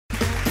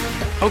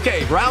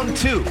Okay, round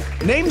two.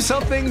 Name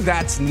something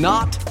that's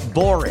not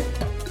boring.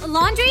 A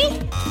laundry?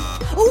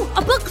 Ooh, a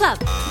book club.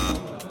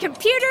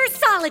 Computer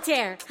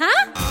solitaire,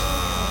 huh?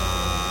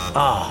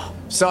 Ah,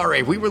 oh,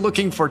 sorry. We were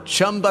looking for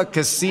Chumba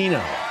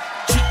Casino.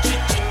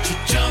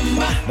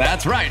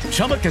 That's right.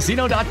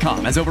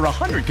 ChumbaCasino.com has over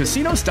 100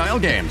 casino-style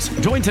games.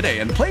 Join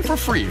today and play for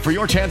free for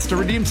your chance to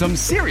redeem some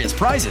serious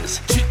prizes.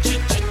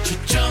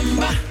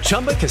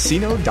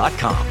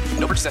 ChumbaCasino.com.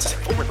 No purchase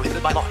necessary. Void where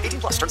prohibited by law.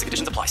 18 plus. Terms and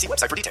conditions apply. See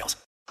website for details.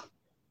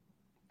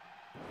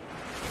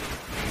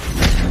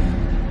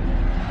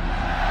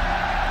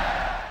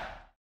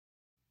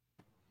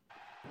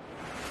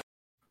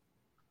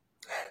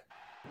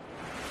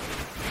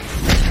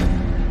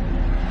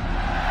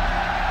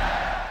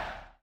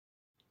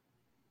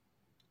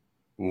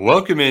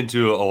 Welcome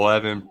into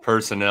 11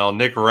 Personnel.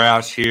 Nick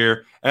Roush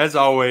here, as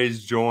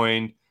always,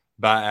 joined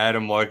by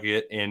Adam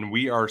Luckett, and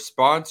we are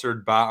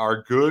sponsored by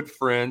our good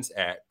friends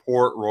at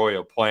Port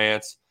Royal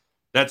Plants.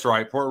 That's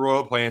right, Port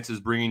Royal Plants is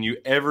bringing you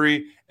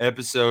every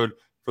episode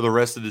for the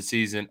rest of the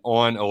season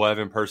on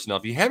 11 Personnel.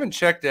 If you haven't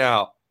checked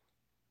out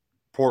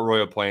Port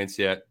Royal Plants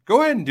yet,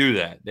 go ahead and do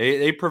that.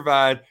 They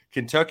provide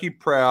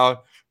Kentucky-proud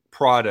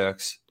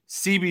products.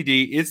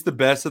 CBD, it's the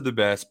best of the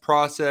best,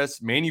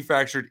 processed,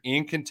 manufactured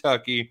in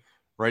Kentucky,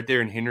 right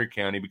there in Henry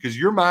County, because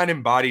your mind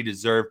and body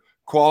deserve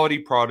quality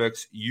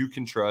products you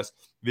can trust.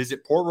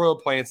 Visit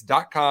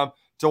portroyalplants.com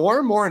to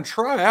learn more and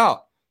try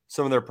out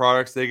some of their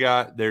products. They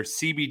got their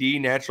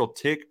CBD natural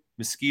tick,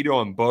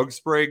 mosquito, and bug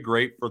spray,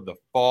 great for the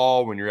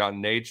fall when you're out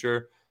in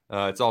nature.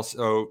 It's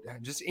also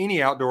just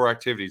any outdoor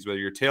activities, whether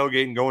you're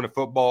tailgating, going to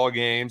football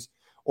games,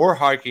 or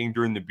hiking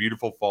during the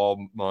beautiful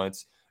fall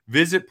months.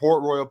 Visit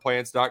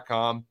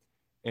portroyalplants.com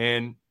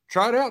and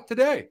try it out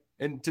today.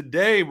 And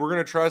today we're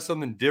going to try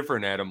something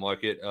different, Adam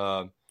Luckett.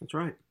 That's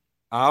right.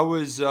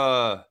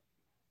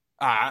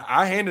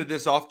 I handed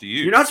this off to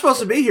you. You're not supposed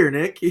to be here,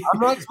 Nick. I'm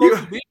not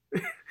supposed to be.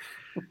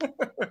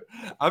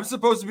 I'm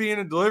supposed to be in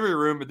a delivery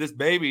room, but this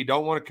baby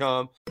don't want to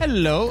come.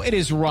 Hello, it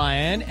is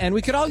Ryan, and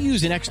we could all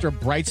use an extra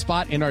bright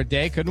spot in our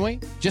day, couldn't we?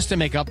 Just to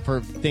make up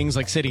for things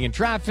like sitting in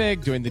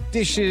traffic, doing the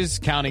dishes,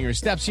 counting your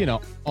steps, you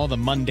know, all the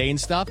mundane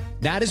stuff.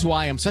 That is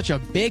why I'm such a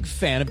big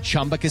fan of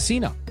Chumba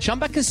Casino.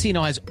 Chumba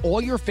Casino has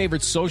all your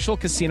favorite social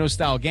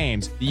casino-style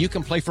games that you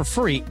can play for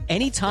free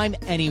anytime,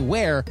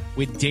 anywhere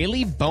with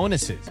daily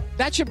bonuses.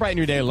 That should brighten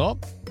your day a little.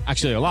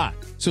 Actually, a lot.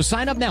 So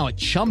sign up now at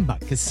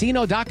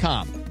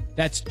ChumbaCasino.com.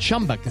 That's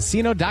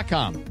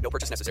ChumbaCasino.com. No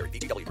purchase necessary.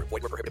 VGW Group.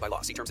 Void where prohibited by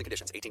law. See terms and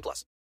conditions. 18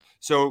 plus.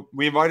 So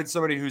we invited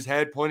somebody who's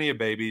had plenty of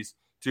babies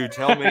to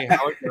tell me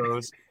how it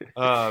goes.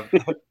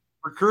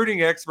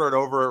 Recruiting expert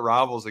over at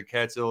Rivals and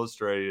Cats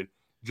Illustrated,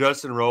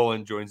 Justin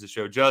Rowland, joins the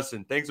show.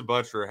 Justin, thanks a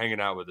bunch for hanging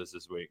out with us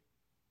this week.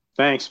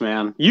 Thanks,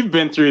 man. You've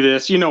been through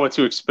this. You know what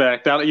to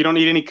expect. You don't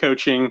need any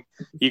coaching.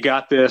 You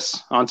got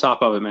this on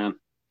top of it, man.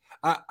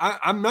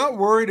 I'm not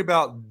worried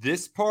about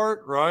this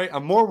part, right?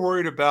 I'm more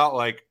worried about,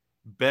 like,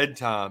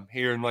 bedtime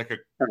here in like a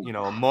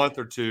month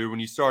or two when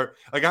you start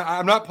like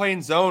I'm not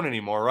playing zone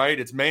anymore, right?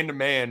 It's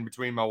man-to-man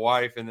between my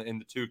wife and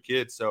the two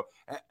kids. So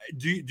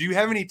do you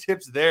have any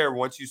tips there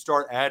once you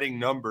start adding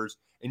numbers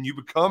and you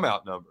become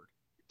outnumbered?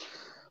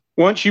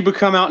 Once you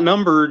become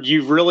outnumbered,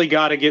 you've really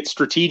got to get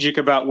strategic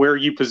about where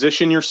you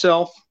position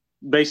yourself.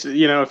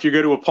 Basically, if you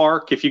go to a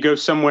park, if you go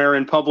somewhere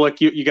in public,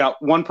 you got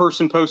one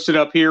person posted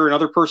up here,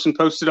 another person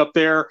posted up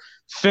there.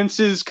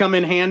 Fences come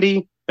in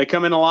handy. They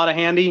come in a lot of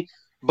handy.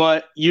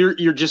 But you're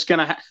just going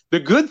to the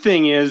good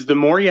thing is the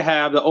more you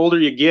have, the older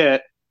you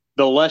get,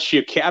 the less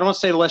you care. I don't want to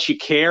say the less you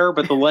care,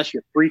 but the less you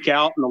freak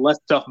out and the less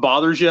stuff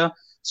bothers you.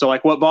 So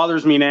like what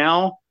bothers me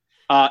now,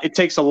 it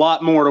takes a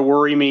lot more to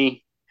worry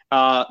me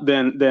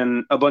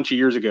than a bunch of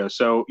years ago.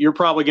 So you're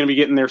probably going to be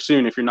getting there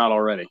soon if you're not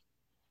already.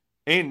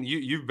 And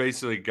you've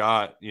basically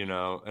got, an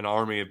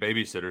army of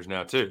babysitters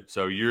now too.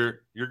 So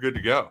you're good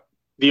to go.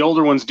 The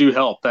older ones do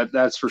help.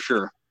 That's for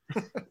sure.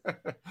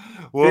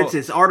 Well,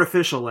 it's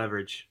artificial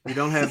leverage. You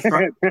don't have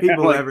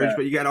people like leverage,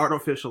 but you got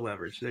artificial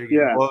leverage. There you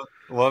go. Well,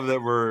 love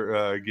that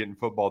we're getting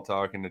football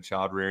talk into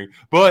child rearing.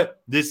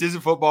 But this is a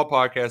football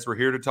podcast. We're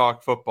here to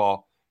talk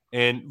football.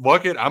 And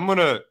Luckett, I'm going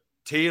to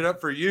tee it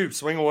up for you.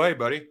 Swing away,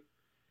 buddy.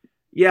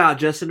 Yeah,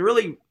 Justin,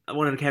 really, I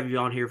wanted to have you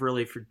on here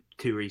really for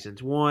two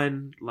reasons.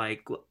 One,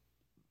 like,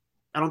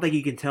 I don't think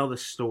you can tell the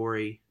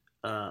story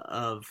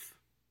of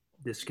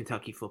this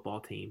Kentucky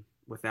football team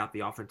without the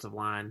offensive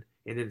line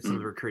and then some of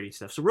the recruiting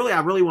stuff. So really,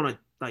 I really want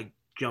to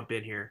jump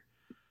in here.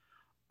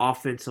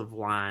 Offensive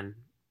line,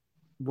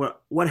 what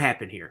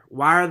happened here?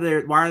 Why are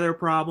there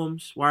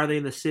problems? Why are they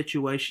in the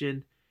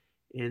situation?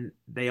 And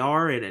they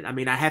are. And I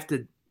mean, I have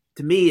to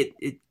me,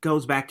 it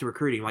goes back to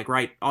recruiting. Like,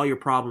 right, all your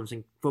problems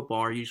in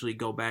football are usually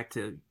go back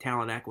to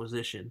talent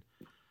acquisition.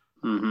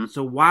 Mm-hmm.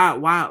 So why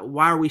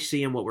are we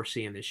seeing what we're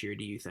seeing this year,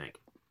 do you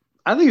think?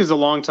 I think it's a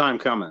long time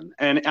coming.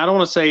 And I don't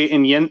want to say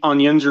on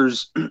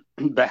Yinzer's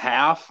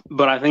behalf,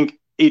 but I think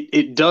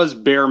it does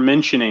bear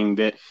mentioning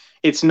that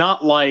it's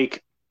not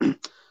like –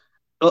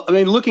 I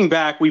mean, looking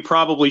back, we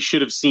probably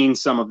should have seen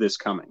some of this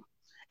coming.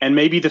 And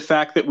maybe the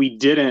fact that we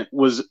didn't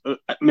was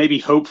maybe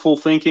hopeful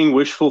thinking,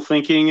 wishful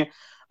thinking.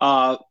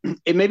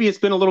 Maybe it's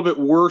been a little bit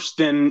worse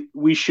than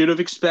we should have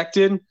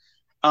expected.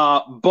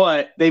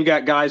 But they've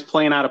got guys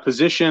playing out of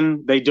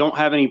position. They don't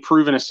have any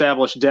proven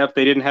established depth.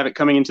 They didn't have it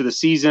coming into the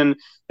season.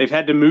 They've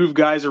had to move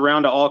guys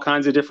around to all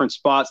kinds of different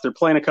spots. They're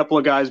playing a couple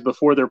of guys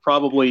before they're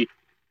probably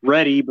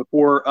ready,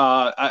 before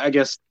I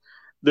guess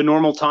the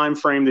normal time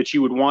frame that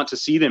you would want to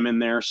see them in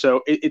there.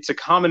 So it's a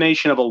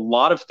combination of a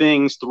lot of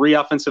things. 3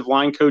 offensive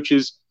line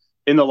coaches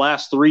in the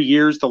last 3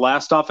 years. The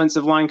last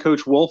offensive line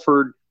coach,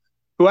 Wolford,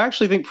 who I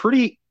actually think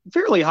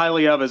fairly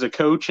highly of as a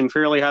coach and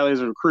fairly highly as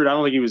a recruit. I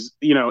don't think he was,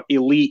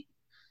 elite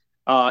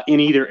in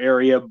either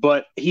area,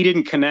 but he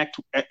didn't connect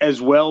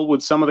as well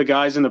with some of the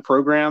guys in the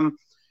program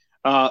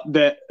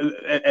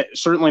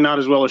certainly not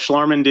as well as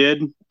Schlarman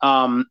did.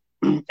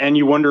 And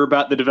you wonder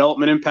about the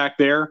development impact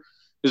there.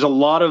 There's a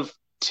lot of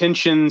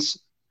tensions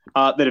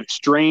that have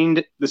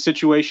strained the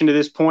situation to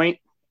this point.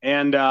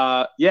 And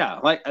I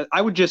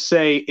would just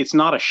say it's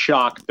not a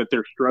shock that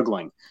they're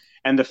struggling.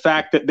 And the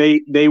fact that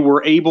they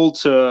were able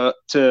to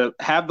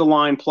have the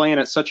line playing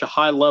at such a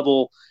high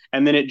level,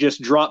 and then it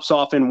just drops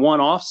off in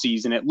one off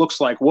season, it looks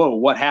like, whoa,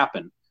 what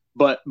happened?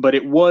 But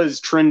it was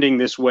trending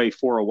this way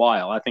for a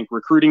while. I think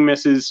recruiting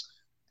misses,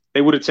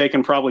 they would have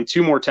taken probably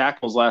 2 more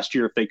tackles last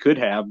year if they could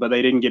have, but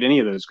they didn't get any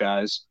of those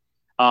guys.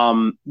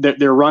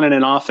 They're running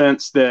an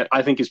offense that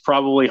I think is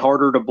probably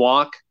harder to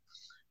block.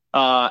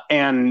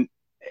 And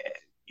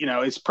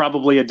it's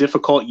probably a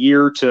difficult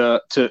year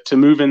to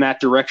move in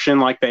that direction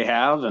like they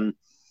have. And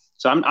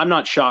so I'm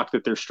not shocked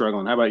that they're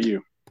struggling. How about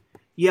you?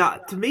 Yeah,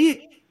 to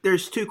me,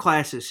 there's 2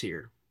 classes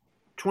here,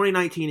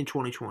 2019 and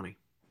 2020.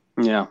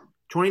 Yeah.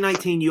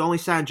 2019, you only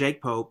signed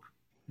Jake Pope.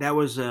 That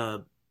was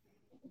a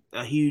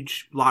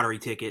huge lottery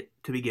ticket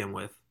to begin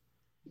with.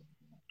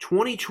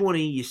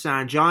 2020, you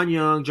signed John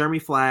Young, Jeremy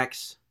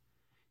Flax,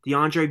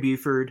 DeAndre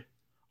Buford,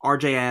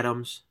 RJ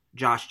Adams,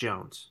 Josh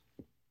Jones.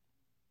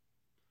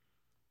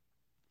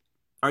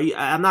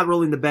 I'm not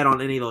willing to bet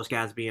on any of those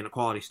guys being a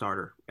quality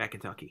starter at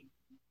Kentucky.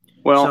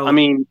 Well,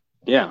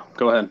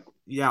 go ahead.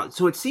 Yeah,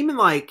 so it's seeming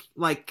like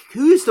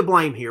who's to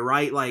blame here,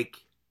 right? Like,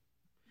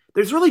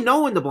 there's really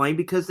no one to blame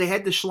because they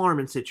had the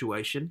Schlarman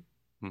situation.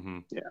 Mm-hmm.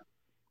 Yeah.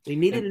 They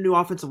needed a new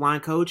offensive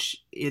line coach.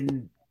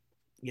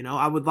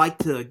 I would like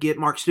to get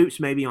Mark Stoops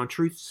maybe on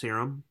truth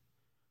serum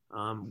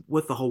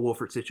with the whole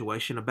Wolford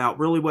situation about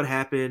really what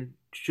happened.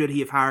 Should he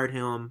have hired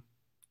him?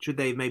 Should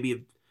they maybe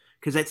have –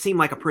 because that seemed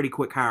like a pretty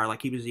quick hire,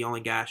 like he was the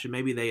only guy. Should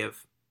maybe they have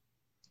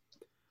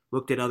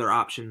looked at other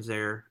options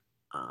there?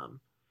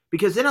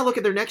 Because then I look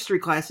at their next 3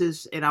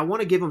 classes, and I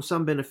want to give them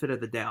some benefit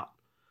of the doubt.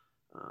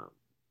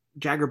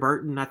 Jagger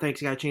Burton, I think,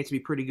 has got a chance to be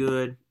pretty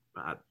good.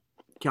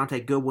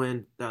 Keontae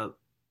Goodwin, the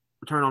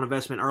return on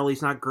investment early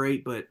is not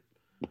great, but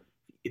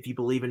if you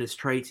believe in his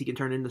traits, he can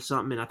turn into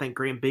something. And I think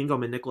Graham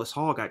Bingham and Nicholas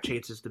Hall got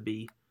chances to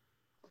be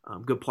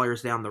good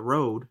players down the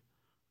road.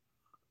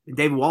 And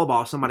David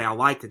Wallabaugh is somebody I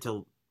liked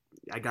until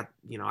I got,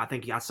 I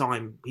think I saw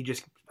him. He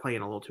just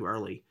playing a little too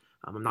early.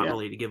 I'm not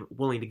really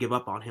willing to give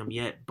up on him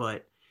yet,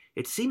 but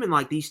it's seeming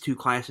like these 2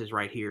 classes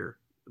right here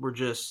were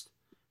just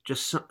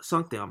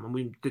sunk them. I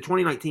mean, the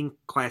 2019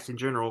 class in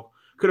general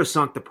could have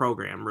sunk the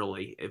program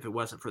really if it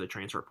wasn't for the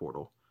transfer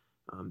portal.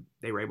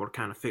 They were able to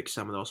kind of fix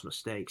some of those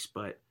mistakes,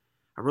 but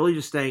I really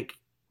just think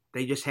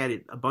they just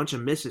had a bunch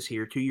of misses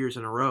here 2 years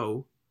in a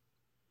row.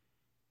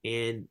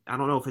 And I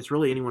don't know if it's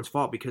really anyone's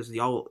fault because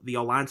the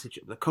O-line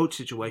the coach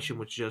situation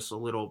was just a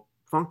little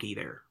funky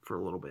there for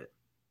a little bit.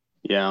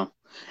 Yeah.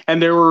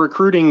 And they were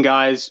recruiting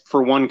guys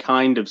for one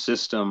kind of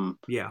system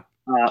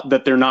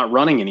that they're not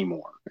running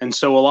anymore. And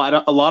so a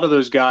lot of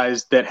those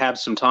guys that have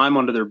some time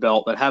under their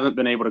belt that haven't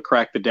been able to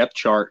crack the depth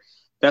chart,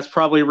 that's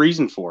probably a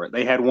reason for it.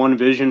 They had one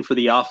vision for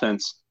the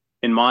offense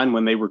in mind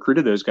when they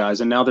recruited those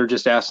guys, and now they're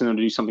just asking them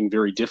to do something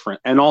very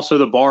different. And also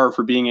the bar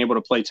for being able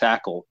to play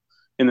tackle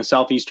in the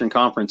Southeastern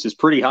Conference is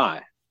pretty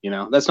high.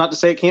 That's not to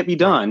say it can't be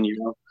done.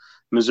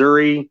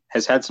 Missouri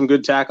has had some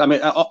good tackle. I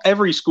mean,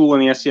 every school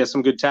in the SEC has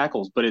some good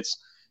tackles, but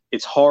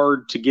it's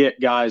hard to get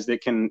guys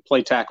that can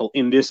play tackle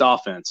in this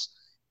offense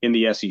in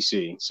the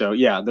SEC. So,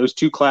 yeah, those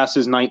 2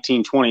 classes,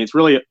 19-20, it's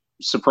really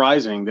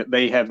surprising that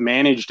they have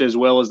managed as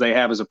well as they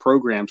have as a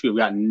program to have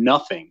gotten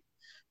nothing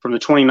from the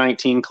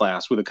 2019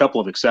 class with a couple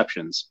of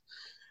exceptions.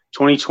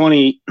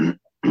 2020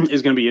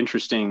 is going to be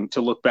interesting to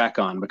look back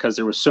on because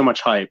there was so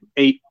much hype,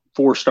 8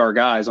 4-star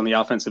guys on the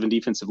offensive and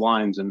defensive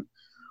lines, and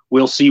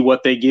we'll see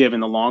what they give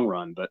in the long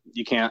run, but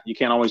you can't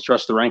always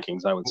trust the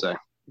rankings, I would say.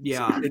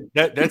 Yeah.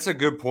 That's a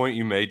good point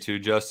you made too,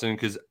 Justin,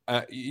 because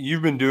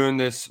you've been doing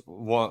this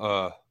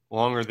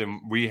longer than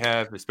we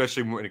have,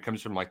 especially when it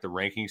comes from like the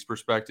rankings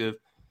perspective.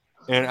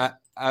 And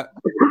I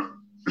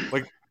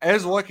like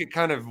as Luckett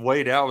kind of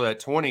laid out with that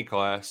 20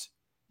 class,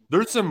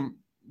 there's some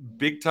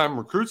big time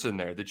recruits in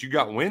there that you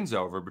got wins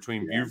over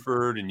between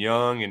Buford and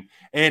Young.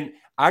 And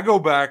I go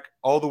back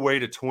all the way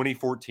to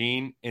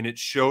 2014 and it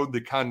showed the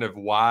kind of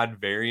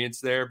wide variance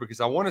there because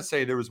I want to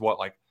say there was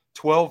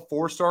 12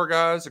 4-star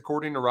guys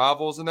according to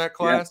Rivals in that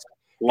class.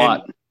 Yeah, a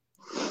lot.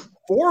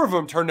 4 of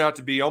them turned out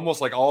to be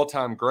almost like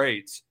all-time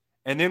greats.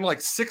 And then like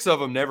 6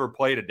 of them never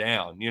played a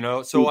down,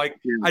 So like,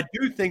 I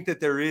do think that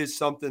there is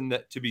something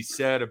that to be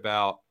said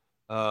about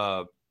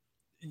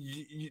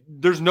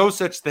there's no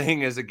such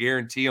thing as a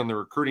guarantee on the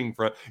recruiting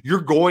front.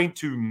 You're going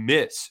to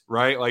miss,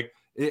 right? Like,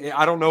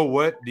 I don't know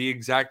what the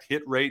exact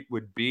hit rate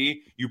would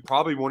be. You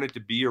probably want it to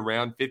be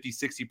around 50,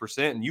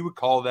 60%, and you would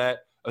call that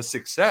a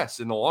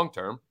success in the long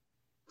term.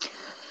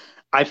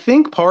 I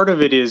think part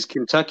of it is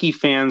Kentucky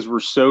fans were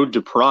so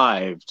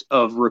deprived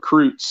of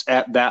recruits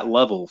at that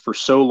level for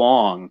so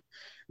long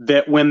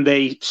that when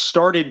they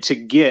started to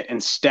get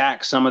and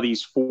stack some of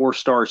these 4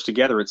 stars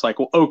together, it's like,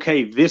 well,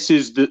 okay, this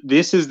is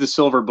the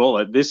silver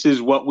bullet. This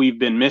is what we've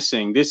been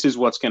missing. This is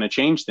what's going to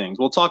change things.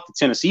 We'll talk to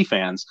Tennessee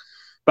fans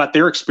about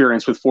their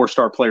experience with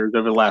 4-star players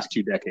over the last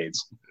 2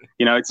 decades.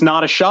 It's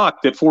not a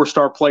shock that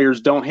 4-star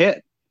players don't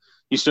hit.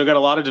 You still got a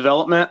lot of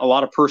development, a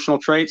lot of personal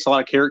traits, a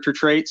lot of character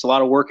traits, a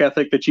lot of work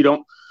ethic that you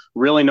don't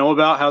really know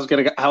about. How's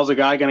a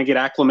guy going to get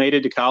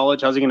acclimated to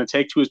college? How's he going to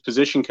take to his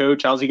position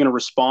coach? How's he going to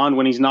respond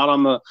when he's not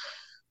on the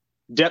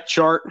depth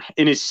chart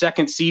in his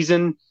second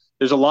season?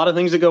 There's a lot of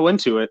things that go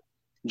into it.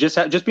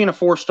 Just being a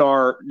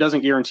 4-star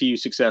doesn't guarantee you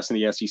success in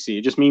the SEC.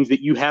 It just means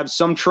that you have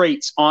some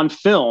traits on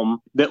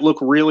film that look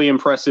really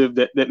impressive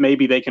that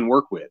maybe they can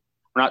work with.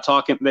 We're not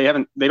talking, they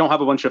don't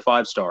have a bunch of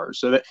 5 stars.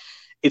 So that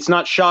it's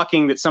not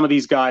shocking that some of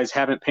these guys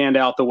haven't panned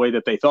out the way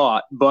that they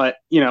thought, but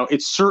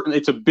it's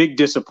a big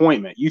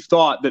disappointment. You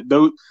thought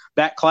that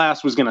that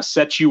class was going to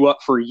set you up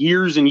for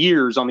years and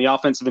years on the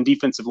offensive and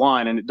defensive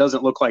line, and it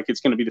doesn't look like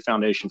it's going to be the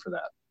foundation for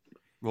that.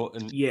 Well,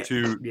 and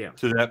to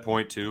that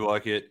point too,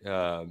 like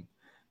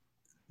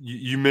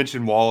you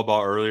mentioned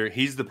Wallabaugh earlier.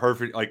 He's the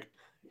perfect, like,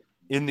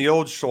 in the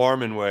old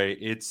Schlarman way.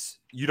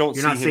 You're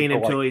not seeing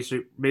him until he's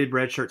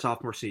mid-redshirt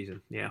sophomore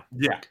season. Yeah.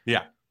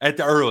 At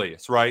the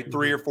earliest, right?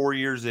 3 or 4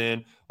 years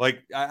in.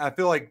 Like, I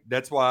feel like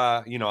that's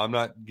why, I'm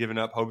not giving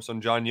up hopes on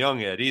John Young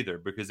yet either,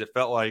 because it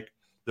felt like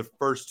the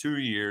first 2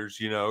 years,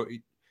 you're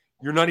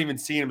not even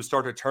seeing him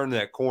start to turn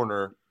that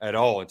corner at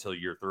all until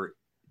year 3.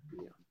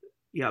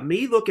 Yeah,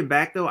 me looking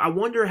back, though, I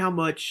wonder how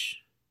much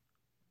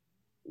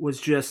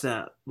was just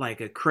a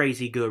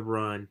crazy good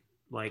run.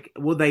 Like,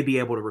 will they be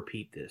able to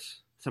repeat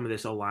some of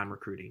this O-line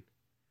recruiting?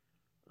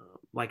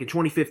 Like in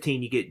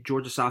 2015, you get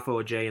Georgia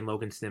Safo Ajay and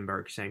Logan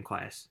Stenberg, same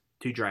class.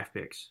 2 draft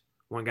picks.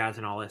 One guy's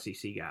an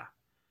all-SEC guy.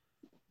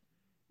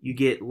 You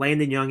get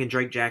Landon Young and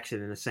Drake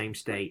Jackson in the same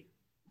state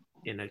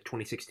in a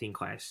 2016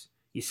 class.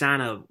 You sign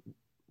a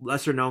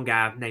lesser-known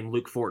guy named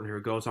Luke Fortner,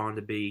 who goes on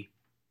to be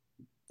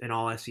an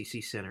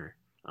all-SEC center,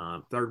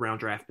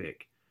 3rd-round draft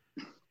pick.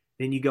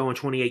 Then you go in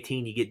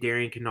 2018, you get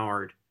Darian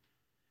Kennard.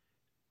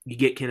 You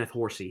get Kenneth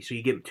Horsey. So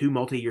you get 2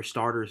 multi-year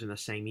starters in the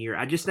same year.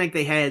 I just think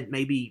they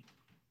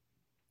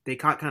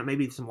caught kind of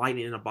maybe some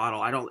lightning in a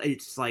bottle.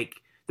 It's like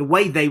the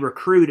way they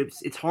recruit,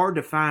 it's hard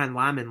to find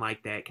linemen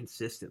like that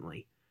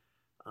consistently.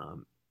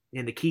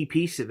 And the key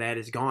piece of that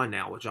is gone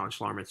now with John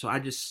Schlarman. So I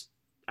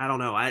don't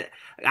know.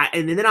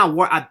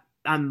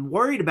 I'm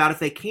worried about if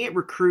they can't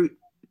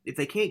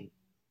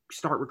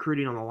start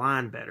recruiting on the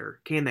line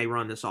better, can they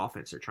run this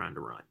offense they're trying to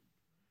run?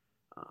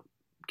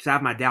 Because I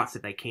have my doubts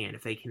that they can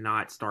if they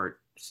cannot start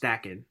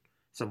stacking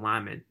some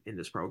linemen in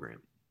this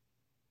program.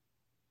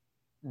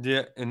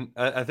 Yeah, and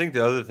I think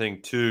the other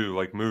thing too,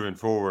 like moving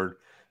forward,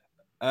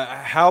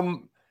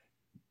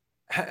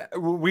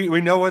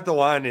 we know what the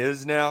line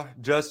is now,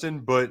 Justin,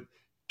 but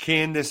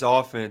can this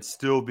offense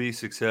still be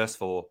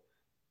successful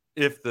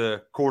if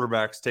the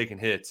quarterback's taking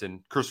hits and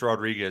Chris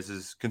Rodriguez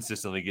is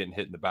consistently getting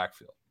hit in the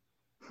backfield?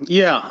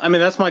 Yeah, I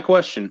mean, that's my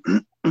question.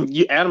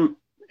 Adam,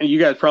 you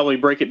guys probably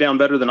break it down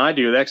better than I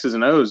do with X's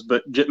and O's,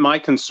 but my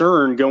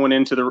concern going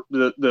into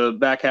the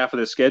back half of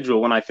the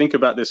schedule, when I think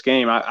about this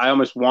game, I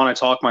almost want to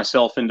talk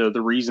myself into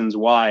the reasons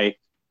why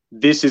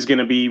this is going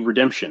to be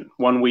redemption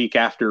 1 week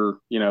after,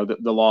 the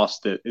loss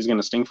that is going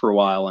to sting for a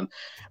while. And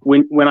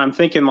when I'm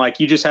thinking, like,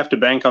 you just have to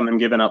bank on them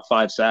giving up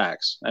 5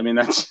 sacks. I mean,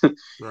 that's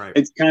right.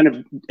 It's kind of,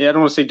 I don't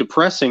want to say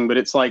depressing, but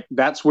it's like,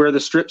 that's where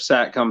the strip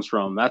sack comes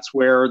from. That's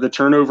where the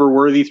turnover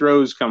worthy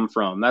throws come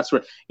from. That's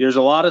where there's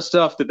a lot of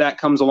stuff that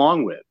comes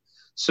along with.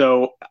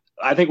 So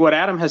I think what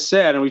Adam has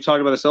said, and we've talked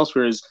about this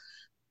elsewhere, is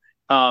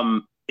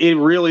it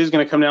really is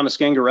going to come down to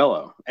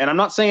Scangarello. And I'm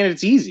not saying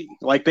it's easy.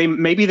 Like,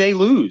 maybe they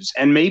lose,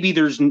 and maybe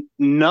there's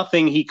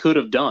nothing he could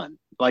have done.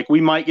 Like, we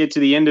might get to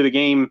the end of the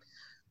game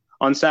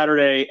on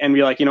Saturday and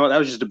be like, you know what, that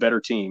was just a better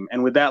team.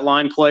 And with that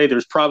line play,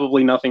 there's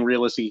probably nothing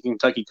realistic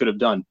Kentucky could have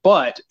done.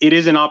 But it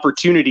is an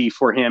opportunity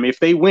for him. If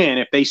they win,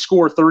 if they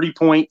score 30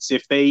 points,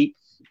 if they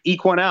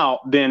eke one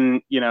out,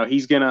 then,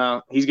 he's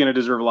gonna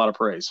deserve a lot of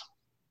praise.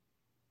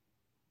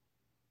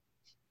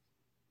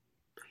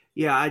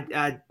 Yeah,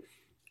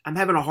 I'm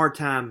having a hard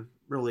time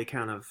really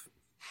kind of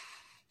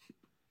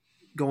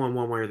going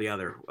one way or the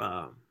other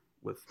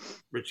with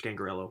Rich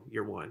Scangarello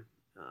year 1.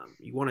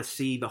 You want to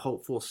see the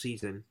hopeful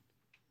season,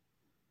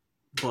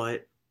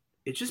 but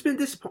it's just been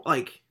disappointing.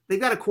 Like, they've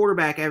got a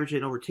quarterback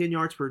averaging over 10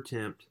 yards per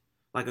attempt.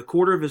 Like, a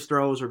quarter of his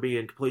throws are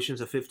being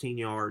completions of 15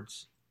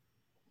 yards.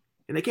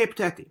 and they can't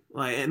protect him.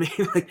 Like I mean,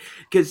 like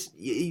because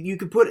you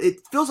could put it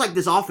feels like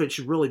this offense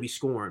should really be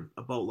scoring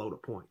a boatload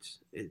of points,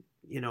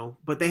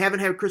 but they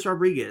haven't had Chris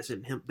Rodriguez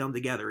and him them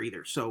together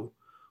either. So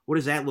what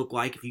does that look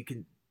like if you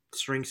can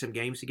string some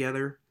games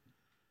together?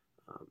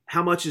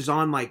 How much is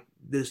on like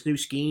this new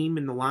scheme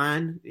in the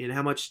line, and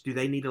how much do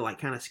they need to like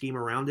kind of scheme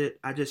around it?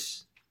 I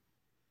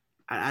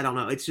don't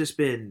know. It's just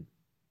been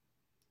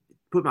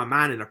put my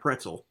mind in a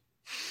pretzel,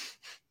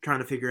 trying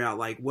to figure out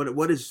like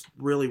what is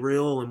really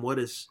real and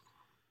what's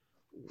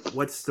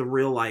the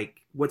real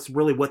like what's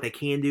really what they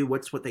can do,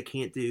 what's what they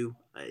can't do.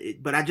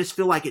 But I just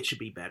feel like it should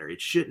be better.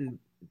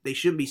 They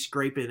shouldn't be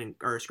scraping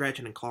or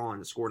scratching and clawing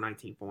to score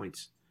 19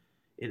 points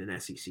in an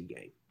SEC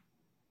game,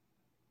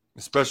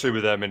 especially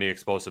with that many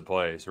explosive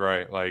plays,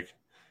 right? Like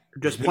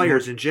just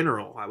players in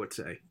general, I would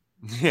say.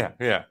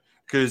 Yeah.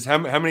 Because how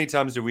many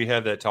times do we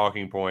have that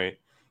talking point?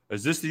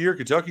 Is this the year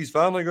Kentucky's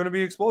finally going to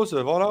be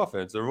explosive on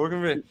offense? They're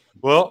looking at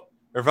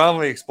they're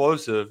finally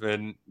explosive,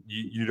 and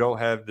you don't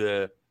have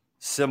the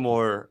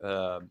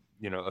similar,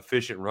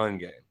 efficient run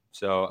game.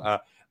 So I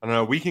don't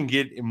know. We can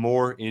get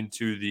more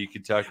into the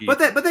Kentucky, but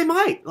they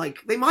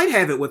might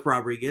have it with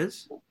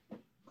Rodriguez.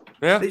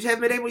 Yeah, they just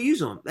haven't been able to use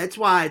them. That's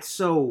why it's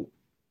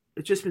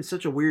just been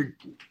such a weird,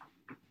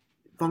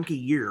 funky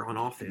year on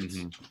offense.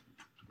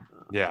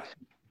 Mm-hmm. Yeah.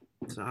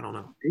 So I don't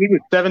know. He was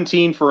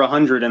 17 for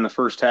 100 in the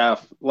first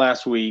half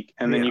last week,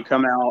 and then you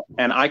come out,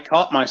 and I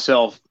caught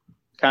myself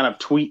kind of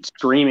tweet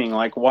screaming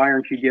like, "Why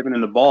aren't you giving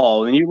him the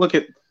ball?" And you look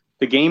at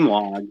the game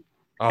log,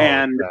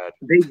 and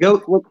they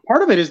go. Well,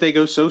 part of it is they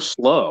go so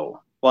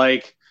slow.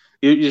 Like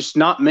just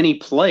not many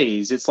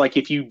plays. It's like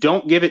if you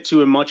don't give it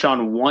to him much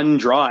on one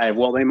drive,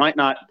 well, they might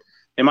not.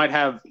 They might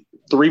have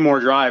 3 more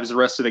drives the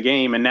rest of the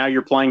game, and now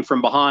you're playing from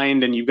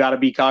behind, and you've got to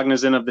be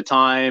cognizant of the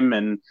time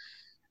and.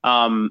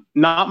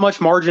 Not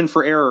much margin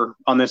for error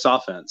on this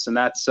offense, and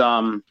that's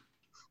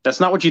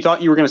not what you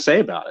thought you were going to say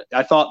about it.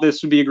 I thought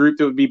this would be a group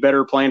that would be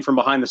better playing from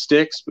behind the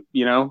sticks,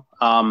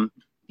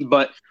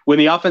 but when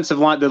the offensive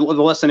line, the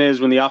lesson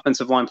is when the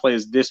offensive line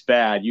plays this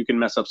bad, you can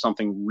mess up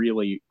something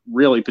really,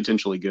 really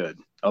potentially good.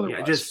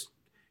 Otherwise, just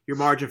your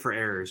margin for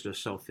error is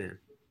just so thin.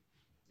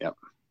 Yep.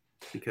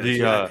 Because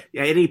at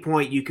any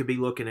point you could be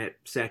looking at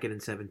 2nd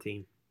and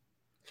 17.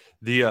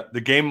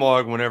 The game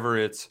log whenever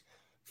it's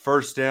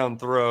first down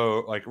throw,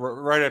 like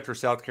right after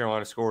South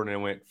Carolina scored, and it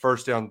went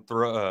first down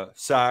throw,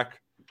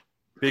 sack,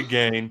 big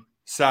gain,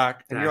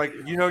 sack, and you're like,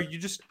 you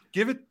just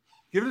give it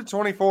to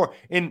 24.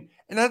 And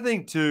I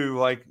think too,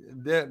 like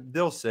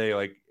they'll say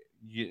like,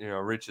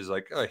 Rich is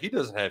like, he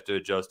doesn't have to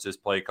adjust his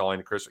play calling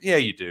to Chris. Yeah,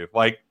 you do.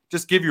 Like,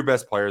 just give your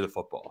best player the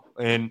football,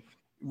 and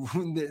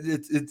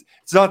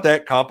it's not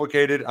that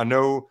complicated. I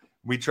know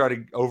we try to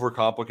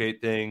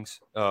overcomplicate things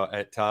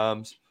at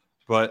times,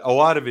 but a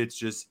lot of it's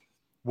just.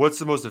 What's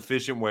the most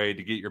efficient way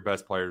to get your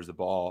best players the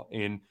ball?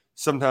 And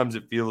sometimes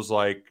it feels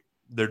like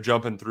they're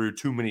jumping through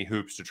too many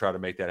hoops to try to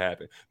make that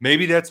happen.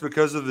 Maybe that's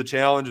because of the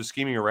challenge of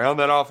scheming around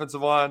that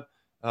offensive line.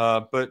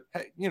 But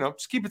hey,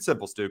 just keep it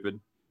simple, stupid.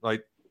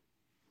 Like,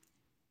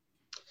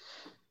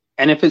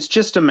 and if it's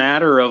just a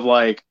matter of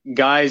like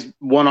guys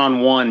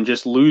one-on-one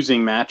just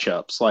losing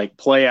matchups, like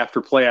play after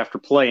play after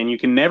play, and you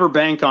can never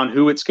bank on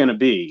who it's going to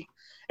be.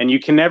 And you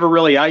can never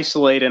really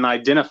isolate and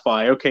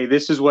identify, okay,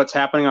 this is what's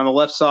happening on the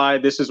left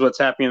side. This is what's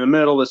happening in the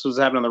middle. This is what's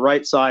happening on the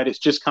right side. It's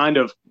just kind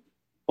of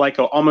like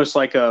almost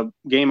like a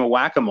game of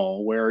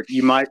whack-a-mole where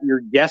you're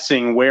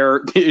guessing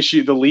where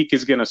the leak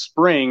is going to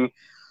spring.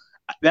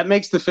 That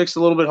makes the fix a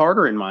little bit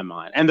harder in my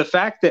mind. And the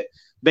fact that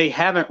they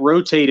haven't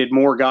rotated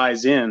more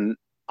guys in,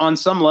 on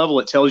some level,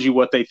 it tells you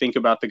what they think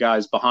about the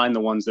guys behind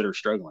the ones that are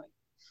struggling.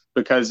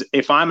 Because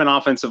if I'm an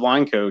offensive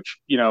line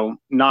coach,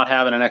 not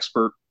having an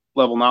expert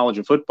level knowledge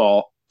of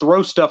football,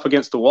 throw stuff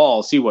against the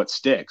wall, see what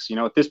sticks.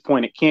 At this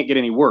point, it can't get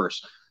any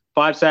worse.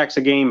 5 sacks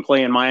a game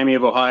playing Miami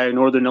of Ohio,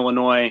 Northern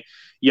Illinois,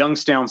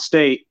 Youngstown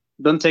State.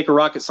 Doesn't take a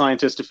rocket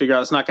scientist to figure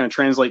out it's not going to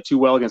translate too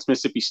well against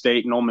Mississippi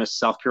State and Ole Miss,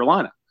 South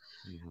Carolina.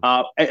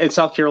 Mm-hmm. And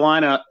South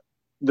Carolina,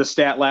 the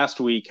stat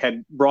last week,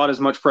 had brought as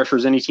much pressure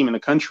as any team in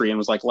the country and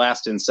was like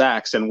last in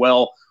sacks. And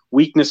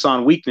weakness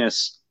on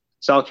weakness,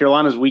 South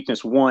Carolina's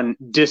weakness won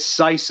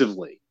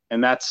decisively.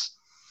 And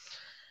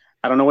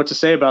I don't know what to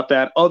say about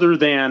that other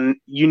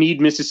than you need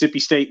Mississippi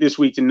State this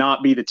week to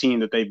not be the team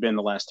that they've been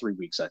the last 3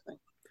 weeks, I think.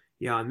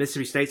 Yeah, and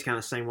Mississippi State's kind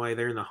of the same way.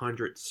 They're in the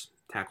hundreds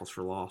tackles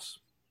for loss.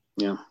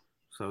 Yeah.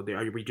 So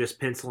are we just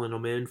penciling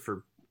them in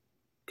for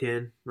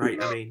 10,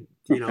 right? I mean,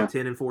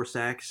 10 and 4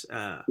 sacks.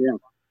 Yeah.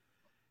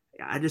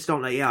 I just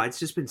don't know. Yeah, it's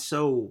just been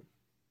so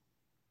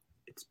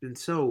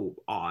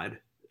odd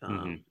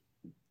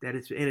that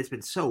it's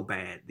been so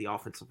bad, the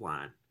offensive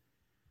line.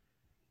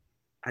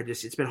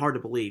 It's been hard to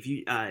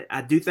believe.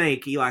 I do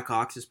think Eli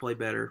Cox has played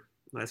better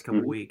the last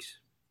couple of weeks.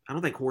 I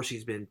don't think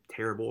Horsey's been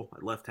terrible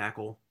at left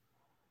tackle.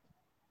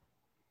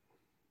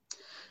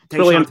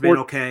 Tayshawn's been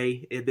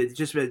okay. It's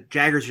just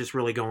Jagger's just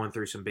really going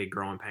through some big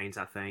growing pains,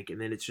 I think.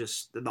 And then it's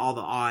just all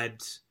the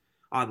odd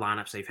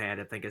lineups they've had.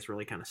 I think it's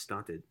really kind of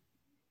stunted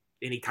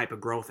any type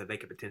of growth that they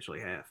could potentially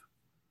have.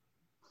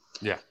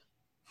 Yeah.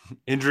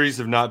 Injuries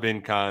have not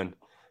been kind.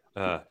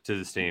 to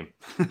this team,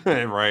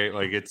 right?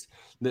 Like it's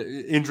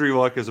the injury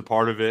luck is a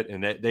part of it,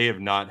 and that they have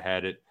not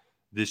had it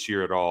this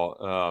year at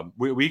all.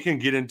 We can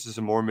get into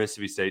some more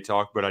Mississippi State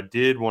talk, but I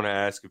did want to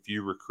ask a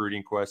few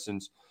recruiting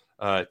questions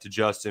to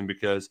Justin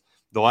because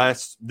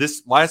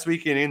this last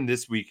weekend and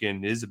this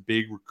weekend is a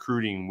big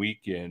recruiting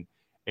weekend.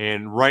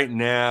 And right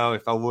now,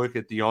 if I look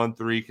at the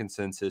On3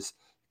 consensus,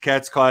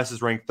 Cats class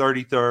is ranked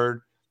 33rd.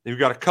 They've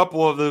got a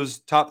couple of those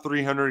top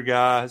 300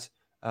 guys,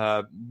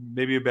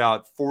 maybe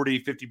about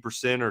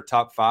 50% are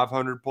top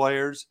 500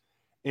 players.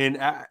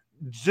 And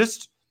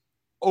just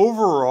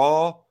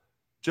overall,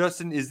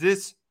 Justin, is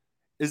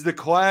the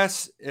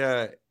class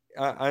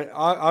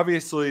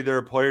obviously there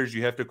are players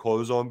you have to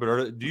close on,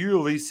 but do you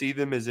at least see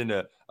them as in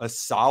a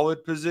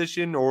solid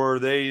position, or are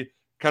they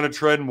kind of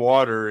treading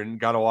water and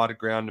got a lot of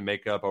ground to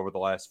make up over the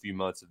last few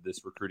months of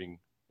this recruiting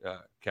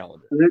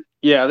calendar?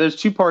 Yeah, there's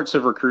two parts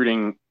of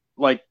recruiting.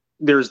 Like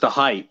there's the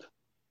hype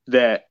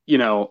that,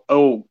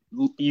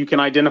 you can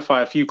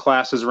identify a few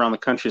classes around the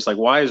country. It's like,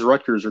 why is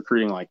Rutgers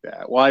recruiting like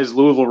that? Why is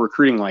Louisville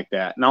recruiting like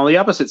that? And on the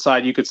opposite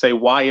side, you could say,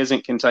 why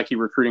isn't Kentucky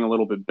recruiting a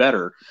little bit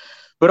better?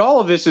 But all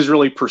of this is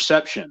really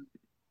perception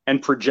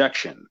and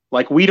projection.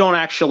 Like we don't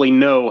actually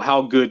know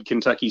how good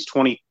Kentucky's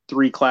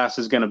 23 class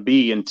is going to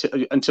be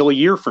until a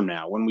year from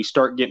now, when we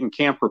start getting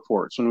camp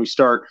reports, when we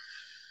start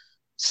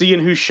seeing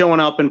who's showing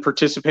up in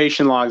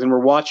participation logs, and we're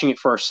watching it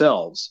for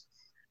ourselves.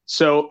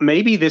 So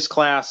maybe this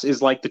class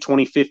is like the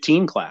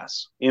 2015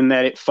 class in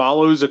that it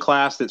follows a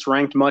class that's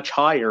ranked much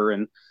higher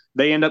and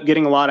they end up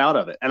getting a lot out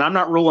of it. And I'm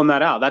not ruling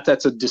that out.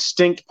 That's a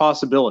distinct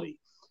possibility.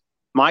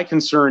 My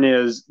concern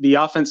is the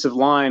offensive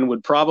line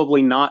would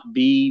probably not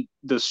be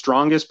the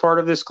strongest part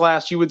of this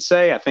class, you would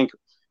say. I think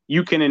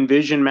you can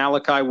envision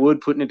Malachi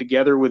Wood putting it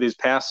together with his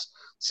pass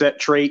set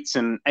traits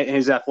and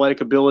his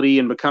athletic ability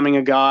and becoming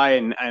a guy,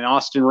 and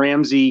Austin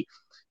Ramsey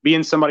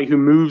being somebody who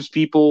moves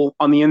people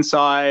on the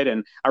inside.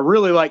 And I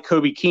really like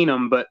Kobe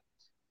Keenum, but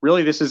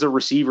really this is a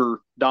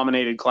receiver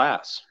dominated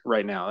class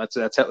right now.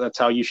 That's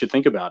how you should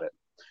think about it.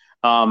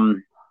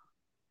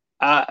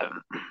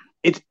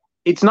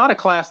 It's not a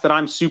class that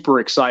I'm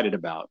super excited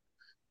about.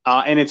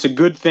 And it's a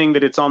good thing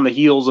that it's on the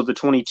heels of the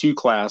 22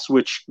 class,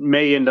 which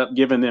may end up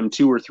giving them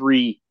 2 or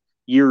 3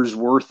 years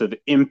worth of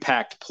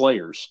impact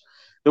players.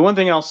 The one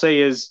thing I'll say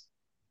is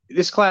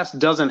this class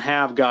doesn't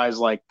have guys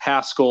like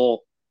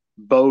Pascal,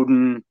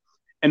 Bowden,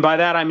 and by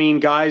that I mean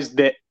guys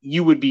that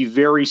you would be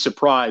very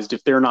surprised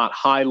if they're not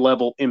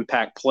high-level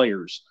impact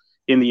players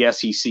in the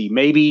SEC.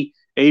 Maybe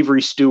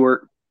Avery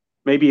Stewart,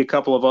 maybe a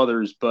couple of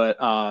others, but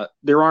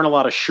there aren't a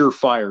lot of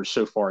surefires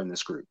so far in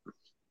this group.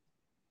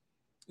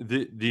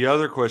 The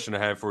other question I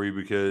have for you,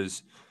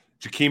 because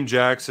Jakeem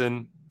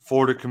Jackson,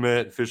 Florida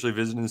commit, officially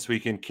visiting this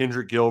weekend.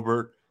 Kendrick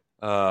Gilbert,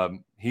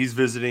 he's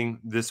visiting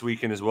this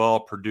weekend as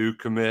well. Purdue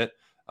commit.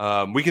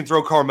 We can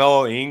throw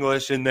Carmelo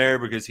English in there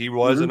because he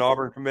was an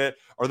Auburn commit.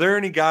 Are there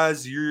any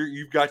guys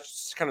you've got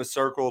kind of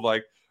circled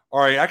like, all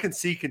right, I can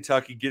see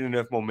Kentucky getting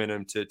enough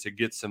momentum to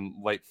get some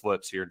late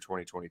flips here in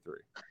 2023?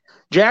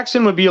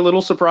 Jackson would be a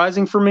little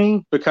surprising for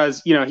me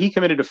because, he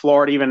committed to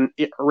Florida even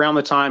around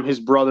the time his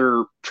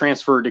brother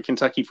transferred to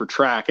Kentucky for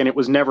track, and it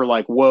was never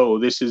like, whoa,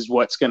 this is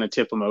what's going to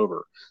tip him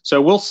over.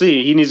 So we'll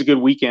see. He needs a good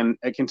weekend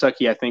at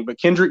Kentucky, I think. But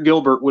Kendrick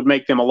Gilbert would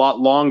make them a lot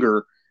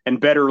longer and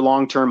better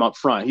long-term up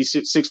front. He's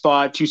 6'5",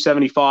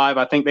 275.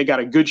 I think they got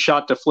a good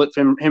shot to flip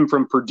him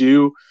from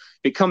Purdue.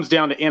 It comes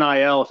down to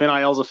NIL. If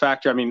NIL is a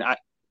factor, I mean, I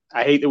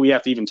hate that we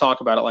have to even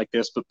talk about it like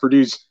this, but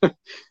Purdue's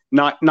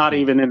not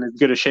even in as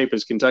good a shape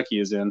as Kentucky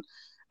is in.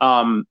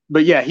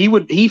 But yeah,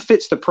 he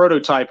fits the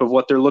prototype of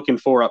what they're looking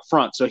for up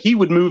front. So he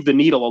would move the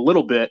needle a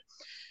little bit.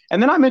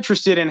 And then I'm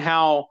interested in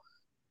how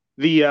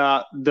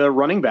the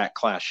running back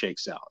class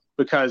shakes out,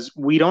 because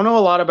we don't know a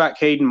lot about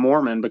Caden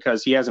Mormon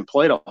because he hasn't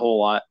played a whole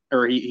lot,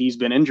 or he's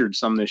been injured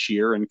some this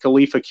year. And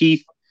Khalifa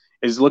Keith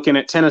is looking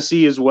at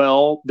Tennessee as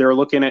well. They're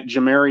looking at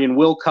Jamarian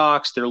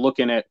Wilcox. They're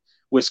looking at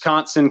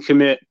Wisconsin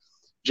commit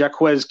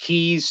Jaquez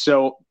Keys.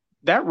 So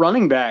that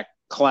running back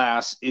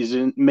class is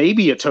in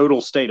maybe a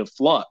total state of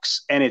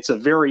flux, and it's a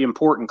very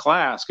important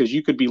class because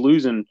you could be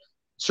losing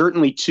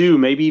certainly 2,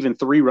 maybe even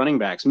 3 running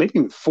backs, maybe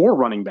even 4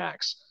 running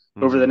backs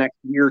over the next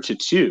year to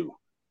 2.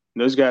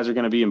 And those guys are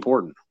going to be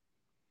important.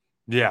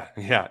 Yeah,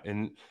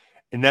 and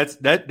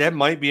that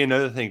might be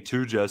another thing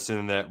too,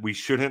 Justin, that we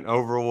shouldn't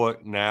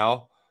overlook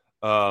now.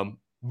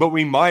 But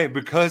we might,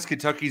 because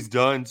Kentucky's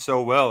done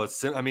so well.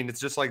 It's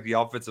just like the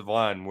offensive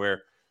line,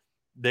 where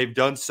they've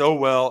done so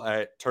well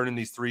at turning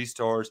these 3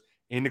 stars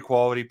into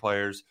quality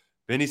players.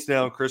 Benny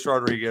Snell and Chris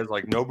Rodriguez,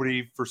 like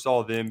nobody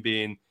foresaw them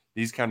being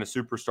these kind of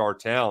superstar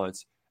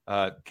talents,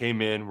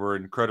 came in, were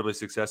incredibly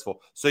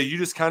successful. So you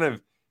just kind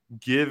of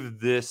give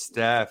this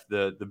staff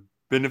the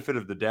benefit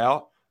of the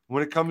doubt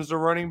when it comes to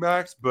running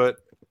backs. But,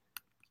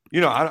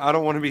 I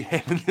don't want to be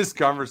having this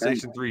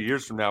conversation 3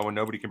 years from now when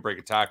nobody can break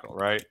a tackle,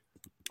 right?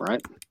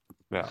 Right.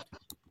 Yeah.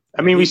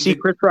 I mean, we see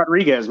Chris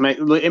Rodriguez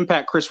the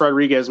impact Chris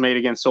Rodriguez made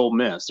against Ole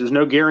Miss. There's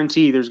no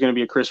guarantee there's going to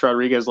be a Chris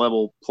Rodriguez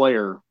level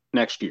player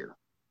next year.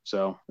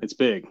 So it's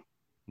big.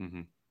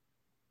 Mm-hmm.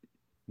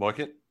 Like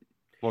it?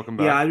 Welcome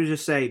back. Yeah, I would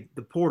just say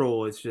the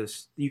portal is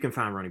just you can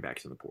find running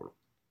backs in the portal,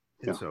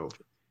 and so if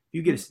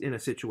you get in a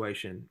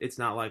situation, it's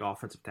not like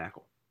offensive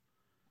tackle.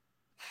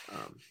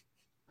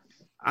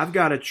 I've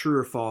got a true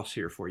or false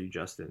here for you,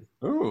 Justin.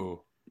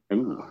 Ooh,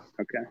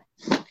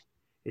 okay.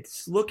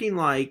 It's looking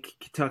like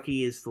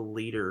Kentucky is the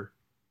leader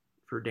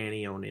for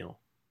Danny O'Neil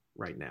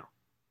right now.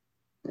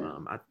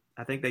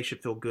 I think they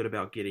should feel good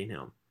about getting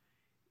him.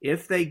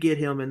 If they get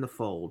him in the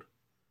fold,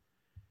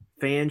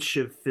 fans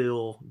should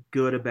feel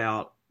good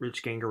about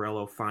Rich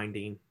Gangarello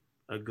finding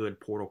a good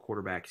portal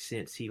quarterback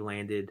since he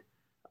landed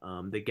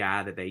the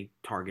guy that they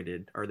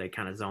targeted or they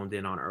kind of zoned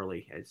in on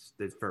early as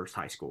the first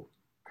high school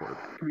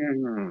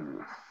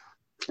quarterback.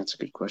 That's a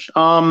good question.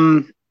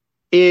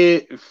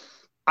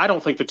 I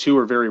don't think the two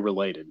are very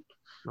related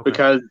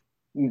because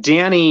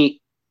Danny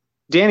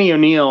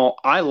O'Neil,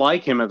 I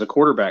like him as a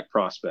quarterback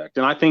prospect,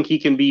 and I think he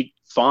can be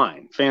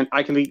fine.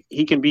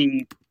 He can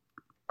be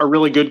a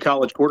really good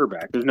college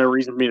quarterback. There's no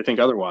reason for me to think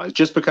otherwise.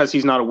 Just because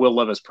he's not a Will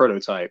Levis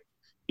prototype,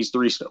 he's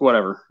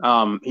whatever.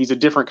 He's a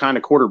different kind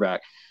of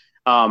quarterback.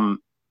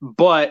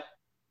 But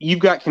you've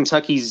got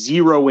Kentucky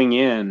zeroing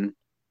in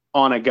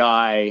on a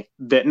guy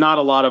that not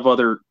a lot of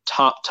other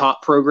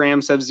top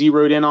programs have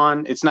zeroed in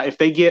on. It's not, if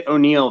they get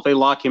O'Neil, if they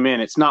lock him in,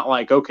 it's not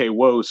like, okay,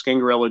 whoa,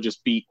 Scangarello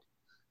just beat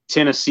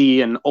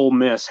Tennessee and Ole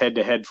Miss head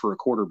to head for a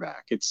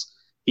quarterback.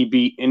 He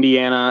beat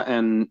Indiana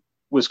and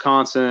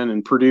Wisconsin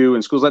and Purdue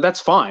and schools like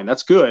that's fine.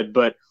 That's good.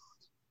 But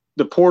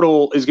the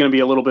portal is going to be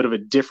a little bit of a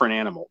different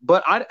animal,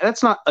 but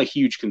that's not a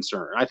huge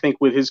concern. I think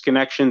with his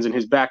connections and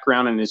his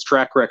background and his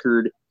track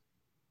record,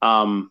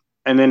 and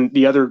then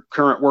the other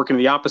current work in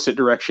the opposite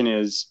direction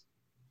is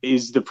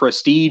the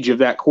prestige of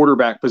that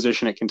quarterback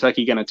position at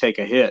Kentucky going to take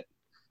a hit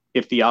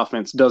if the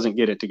offense doesn't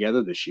get it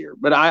together this year?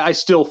 But I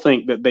still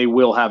think that they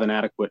will have an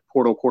adequate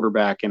portal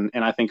quarterback, and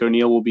I think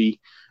O'Neil will be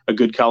a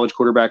good college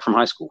quarterback from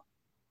high school.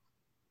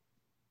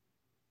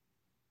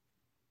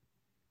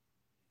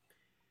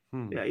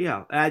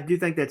 Yeah, I do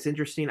think that's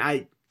interesting.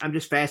 I'm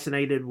just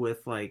fascinated with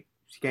like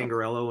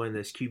Scangarello and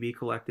this QB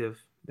collective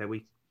that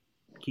we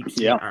keep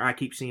seeing, or I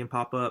keep seeing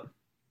pop up.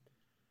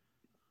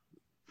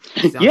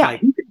 Sounds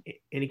like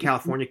any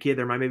California kid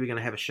they're maybe going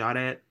to have a shot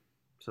at.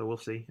 So we'll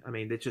see. I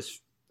mean,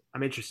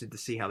 I'm interested to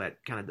see how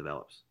that kind of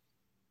develops.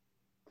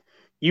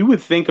 You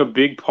would think a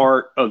big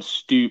part of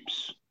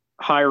Stoops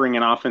hiring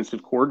an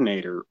offensive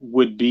coordinator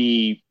would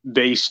be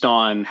based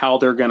on how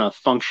they're going to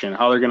function,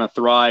 how they're going to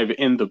thrive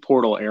in the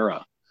portal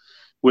era,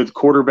 with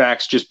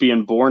quarterbacks just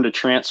being born to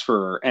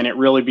transfer and it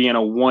really being a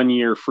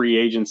 1-year free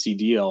agency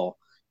deal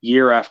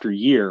year after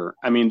year.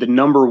 I mean, the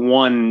number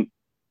one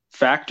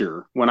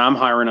factor when I'm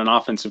hiring an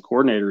offensive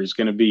coordinator is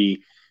going to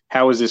be,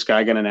 how is this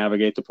guy going to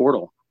navigate the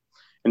portal?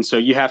 And so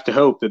you have to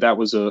hope that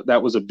was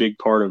a big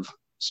part of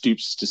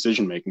Stoops'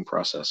 decision-making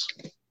process.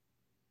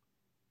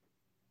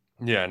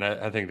 Yeah, and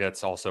I think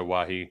that's also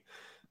why he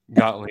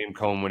got Liam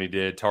Cohen when he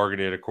did,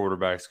 targeted a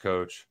quarterback's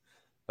coach.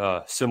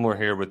 Similar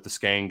here with the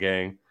Skang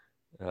gang.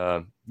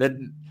 That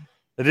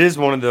is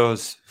one of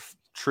those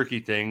tricky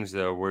things,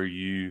 though, where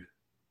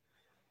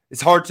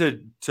it's hard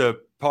to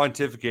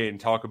pontificate and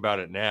talk about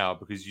it now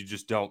because you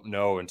just don't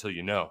know until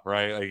you know,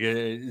 right? Like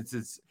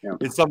it's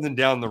something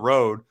down the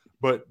road,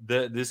 but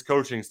this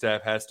coaching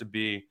staff has to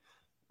be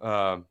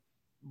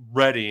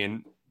ready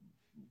and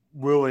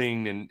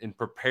willing and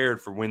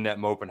prepared for when that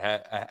moment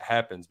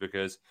happens,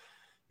 because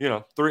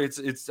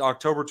it's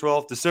October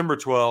 12th, December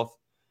 12th.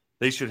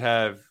 They should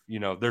have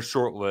their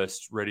short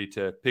list ready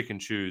to pick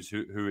and choose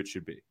who it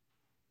should be.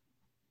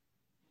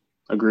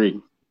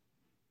 Agreed.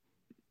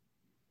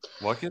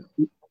 Luckett?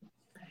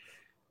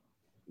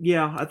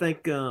 Yeah, I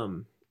think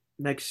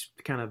next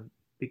kind of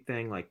big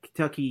thing, like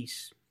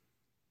Kentucky's.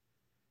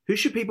 Who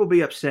should people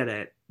be upset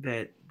at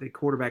that the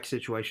quarterback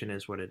situation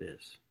is what it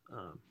is?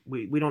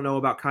 We don't know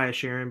about Kaya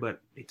Sharon, but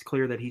it's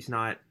clear that he's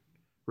not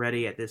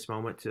ready at this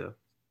moment to,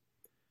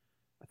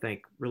 I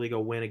think, really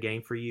go win a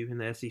game for you in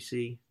the SEC.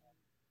 I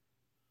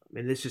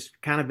mean, this has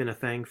kind of been a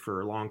thing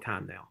for a long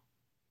time now.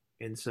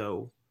 And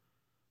so,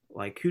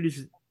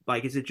 is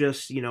it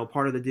just,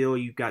 part of the deal?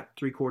 You've got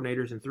 3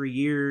 coordinators in 3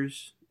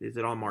 years. Is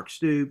it on Mark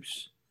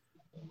Stoops?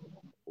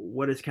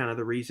 What is kind of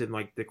the reason,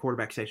 the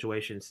quarterback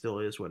situation still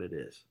is what it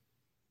is?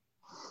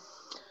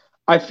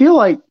 I feel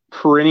like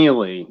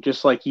perennially,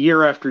 just like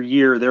year after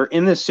year, they're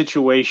in this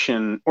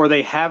situation, or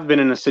they have been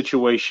in a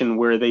situation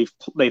where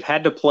they've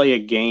had to play a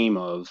game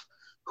of,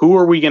 who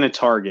are we going to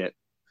target?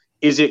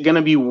 Is it going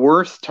to be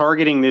worth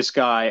targeting this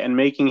guy and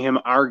making him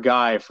our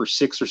guy for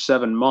 6 or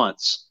 7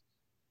 months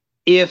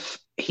if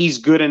he's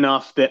good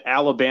enough that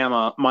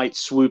Alabama might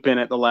swoop in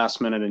at the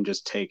last minute and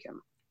just take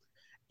him?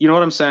 You know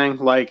what I'm saying?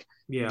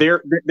 They've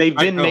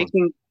been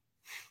making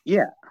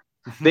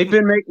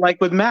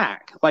with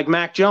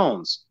Mac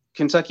Jones,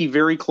 Kentucky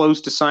very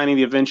close to signing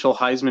the eventual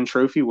Heisman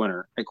Trophy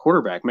winner at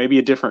quarterback. Maybe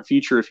a different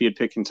future if he had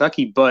picked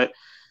Kentucky, but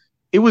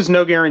it was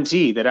no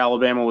guarantee that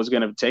Alabama was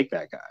going to take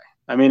that guy.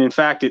 I mean, in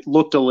fact, it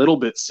looked a little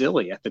bit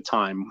silly at the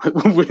time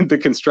with the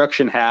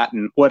construction hat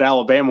and what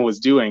Alabama was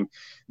doing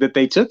that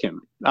they took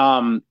him.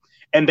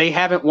 and they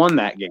haven't won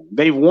that game.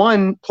 They've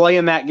won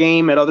playing that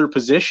game at other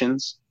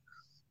positions.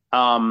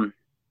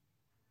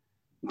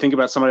 Think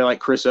about somebody like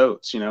Chris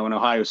Oates, in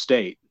Ohio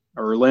State,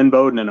 or Lynn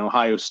Bowden in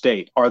Ohio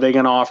State. Are they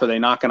going to offer? Are they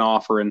not going to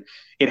offer? And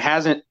it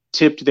hasn't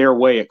tipped their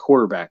way at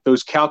quarterback.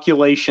 Those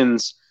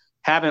calculations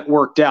haven't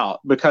worked out,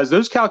 because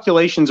those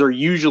calculations are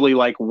usually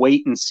like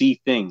wait and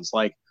see things.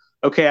 Like,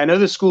 okay, I know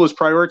this school is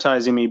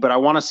prioritizing me, but I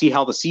want to see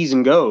how the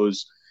season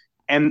goes.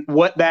 And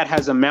what that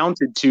has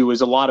amounted to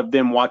is a lot of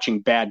them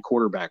watching bad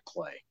quarterback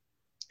play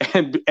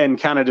and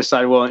kind of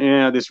decide, well,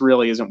 this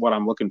really isn't what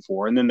I'm looking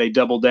for. And then they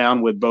double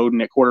down with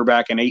Bowden at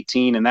quarterback in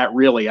 2018. And that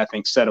really, I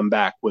think, set them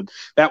back with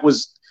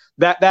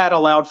that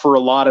allowed for a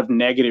lot of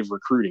negative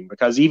recruiting,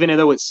 because even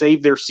though it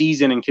saved their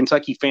season and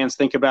Kentucky fans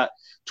think about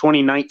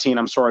 2019,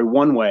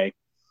 one way,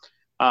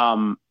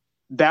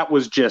 that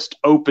was just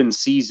open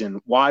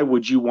season. Why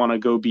would you want to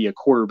go be a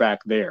quarterback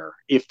there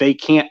if they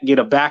can't get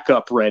a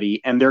backup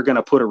ready and they're going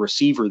to put a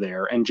receiver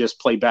there and just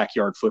play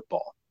backyard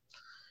football?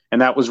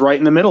 And that was right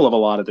in the middle of a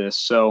lot of this.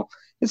 So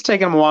it's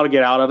taken them a while to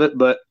get out of it,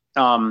 but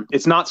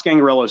it's not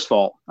Scangarello's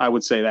fault. I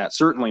would say that.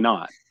 Certainly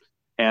not.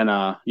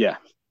 And yeah.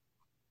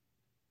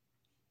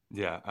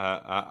 Yeah,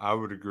 I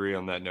would agree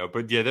on that note.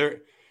 But yeah,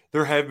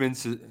 there have been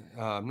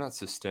not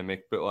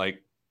systemic, but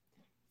like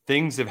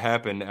things have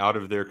happened out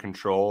of their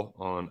control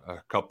on a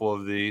couple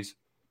of these,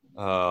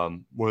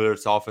 whether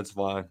it's offensive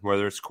line,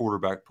 whether it's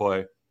quarterback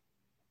play.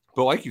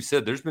 But like you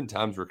said, there's been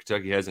times where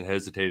Kentucky hasn't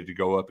hesitated to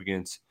go up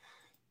against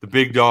the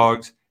big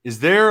dogs. Is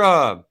there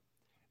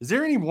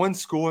any one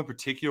school in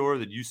particular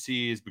that you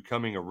see as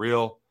becoming a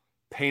real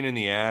pain in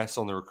the ass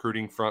on the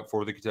recruiting front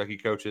for the Kentucky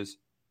coaches?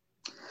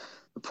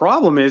 The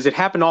problem is it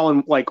happened all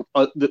in like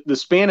the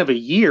span of a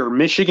year.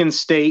 Michigan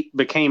State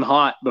became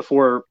hot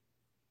before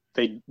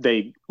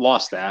they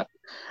lost that.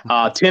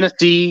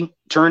 Tennessee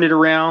turned it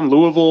around.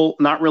 Louisville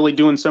not really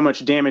doing so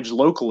much damage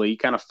locally,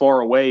 kind of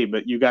far away,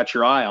 but you got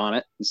your eye on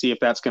it and see if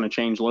that's going to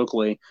change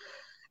locally.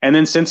 And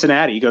then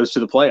Cincinnati goes to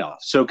the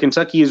playoffs. So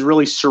Kentucky is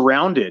really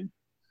surrounded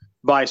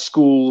by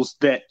schools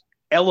that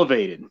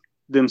elevated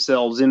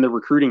themselves in the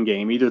recruiting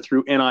game, either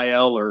through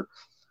NIL or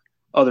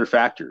other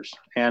factors.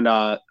 And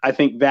I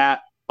think that,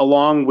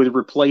 along with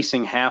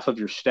replacing half of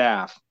your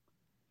staff,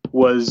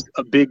 was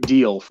a big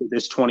deal for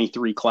this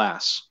 23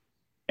 class.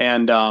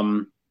 And,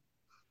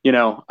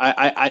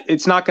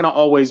 it's not going to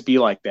always be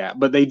like that,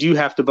 but they do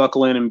have to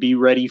buckle in and be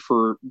ready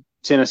for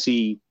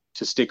Tennessee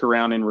to stick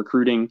around in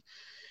recruiting.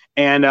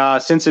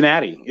 And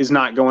Cincinnati is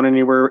not going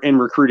anywhere in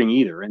recruiting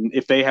either. And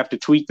if they have to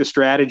tweak the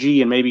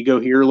strategy and maybe go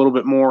here a little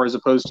bit more as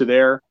opposed to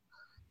there,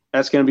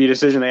 that's going to be a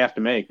decision they have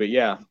to make. But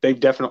yeah, they've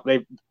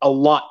a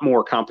lot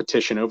more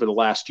competition over the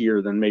last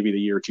year than maybe the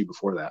year or two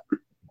before that.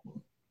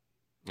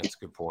 That's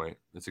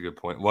a good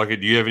point. Lucky,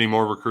 do you have any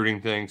more recruiting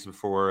things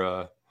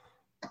before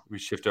we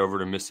shift over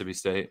to Mississippi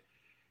State?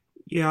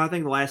 Yeah, I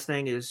think the last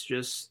thing is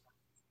just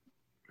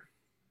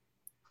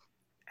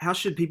how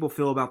should people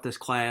feel about this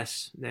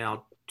class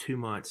now 2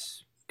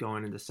 months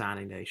going into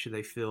signing day? Should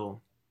they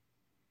feel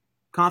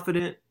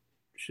confident?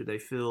 Should they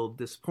feel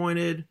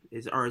disappointed?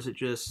 Is it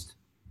just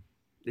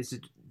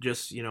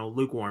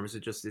lukewarm? Is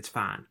it just it's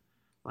fine?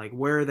 Like,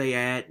 where are they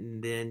at?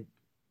 And then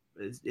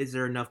is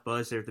there enough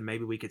buzz there that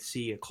maybe we could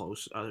see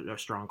a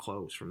strong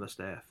close from the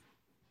staff?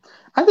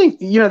 I think,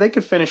 they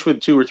could finish with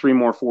 2 or 3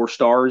 more 4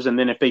 stars. And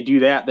then if they do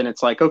that, then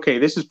it's like, okay,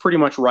 this is pretty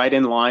much right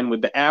in line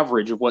with the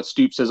average of what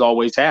Stoops has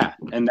always had.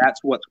 And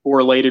that's what's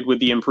correlated with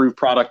the improved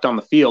product on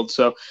the field.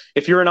 So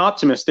if you're an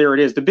optimist, there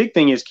it is. The big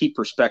thing is keep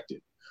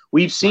perspective.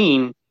 We've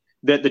seen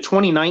that the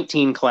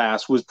 2019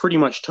 class was pretty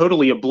much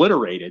totally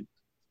obliterated,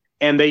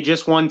 and they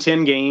just won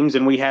 10 games,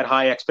 and we had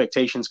high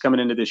expectations coming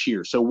into this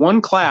year. So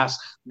one class,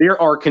 there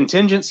are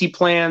contingency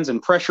plans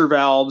and pressure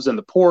valves and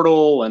the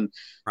portal, and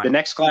the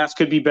next class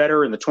could be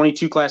better, and the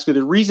 22 class could.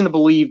 There's reason to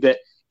believe that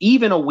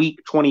even a weak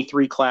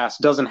 23 class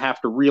doesn't have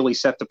to really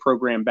set the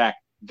program back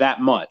that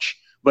much,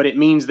 but it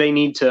means they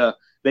need to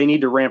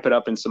ramp it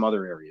up in some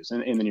other areas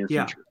in the near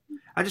future.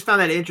 I just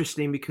found that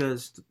interesting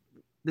because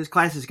this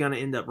class is going to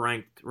end up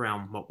ranked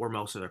around where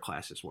most of their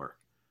classes were.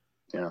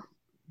 Yeah.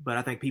 But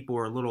I think people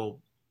are a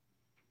little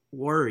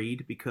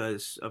worried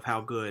because of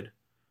how good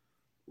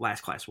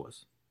last class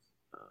was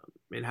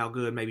and how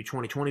good maybe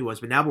 2020 was.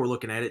 But now we're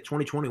looking at it,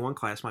 2021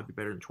 class might be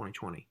better than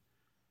 2020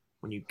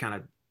 when you kind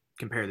of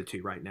compare the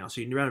two right now.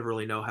 So you never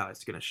really know how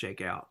it's going to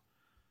shake out.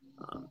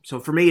 So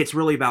for me, it's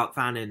really about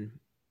finding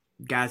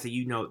guys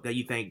that that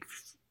you think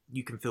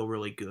you can feel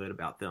really good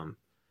about them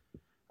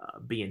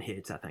being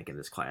hits, I think, in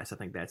this class. I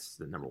think that's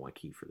the number one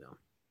key for them.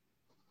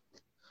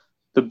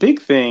 The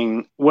big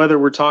thing, whether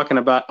we're talking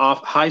about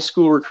high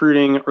school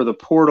recruiting or the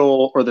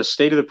portal or the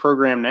state of the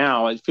program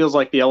now, it feels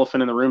like the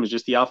elephant in the room is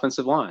just the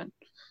offensive line,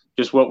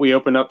 just what we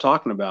opened up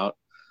talking about.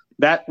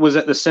 That was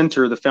at the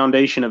center, the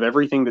foundation of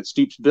everything that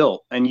Stoops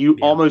built, and you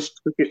almost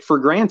took it for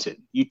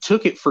granted. You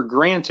took it for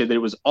granted that it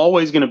was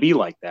always going to be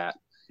like that,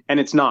 and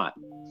it's not.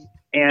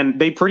 And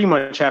they pretty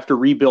much have to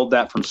rebuild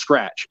that from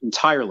scratch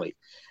entirely.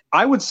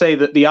 I would say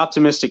that the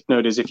optimistic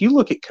note is if you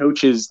look at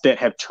coaches that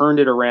have turned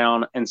it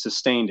around and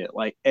sustained it,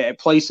 like at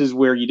places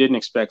where you didn't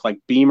expect, like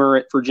Beamer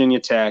at Virginia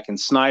Tech and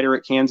Snyder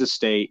at Kansas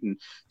State and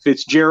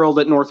Fitzgerald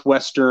at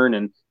Northwestern,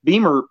 and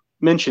Beamer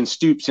mentioned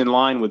Stoops in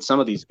line with some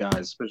of these guys,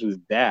 especially his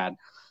dad.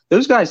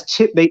 Those guys,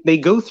 they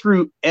go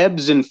through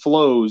ebbs and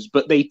flows,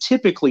 but they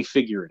typically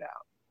figure it out.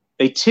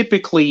 They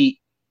typically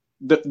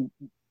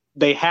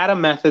they had a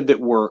method that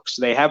works.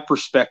 They have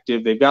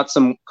perspective. They've got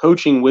some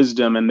coaching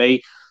wisdom, and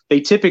they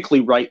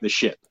typically right the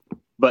ship.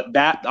 But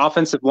that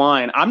offensive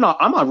line,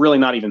 I'm really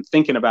not even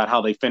thinking about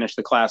how they finish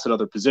the class at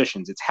other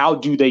positions. It's how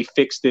do they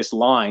fix this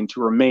line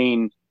to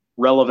remain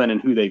relevant in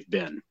who they've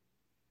been.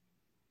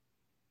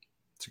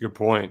 That's a good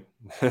point.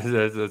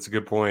 That's a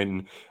good point.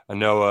 And I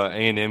know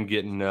A&M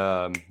getting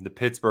the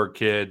Pittsburgh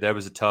kid, that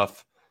was a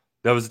tough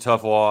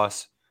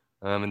loss.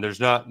 And there's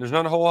not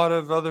a whole lot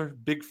of other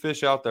big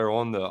fish out there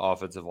on the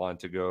offensive line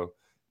to go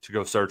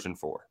searching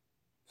for.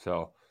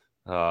 So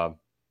got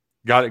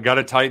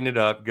to tighten it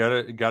up.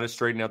 Got to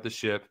straighten out the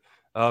ship.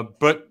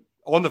 But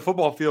on the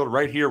football field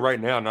right here, right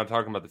now, not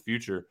talking about the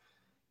future,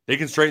 they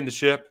can straighten the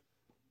ship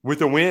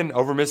with a win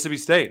over Mississippi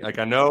State. Like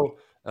I know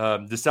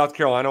the South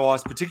Carolina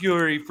loss,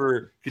 particularly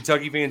for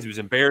Kentucky fans, it was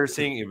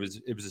embarrassing. It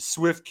was a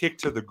swift kick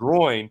to the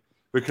groin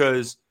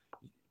because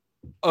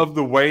of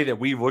the way that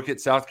we look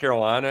at South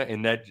Carolina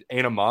and that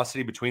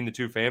animosity between the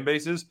two fan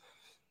bases.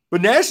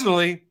 But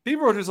nationally,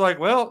 people are just like,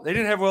 well, they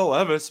didn't have Will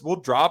Levis. We'll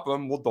drop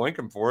them. We'll doink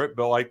them for it.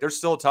 But, like, they're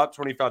still a top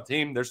 25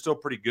 team. They're still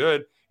pretty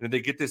good. And if they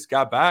get this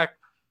guy back,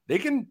 they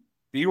can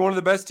be one of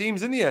the best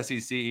teams in the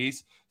SEC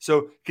East.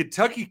 So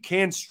Kentucky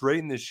can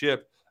straighten the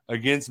ship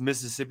against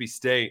Mississippi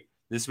State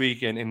this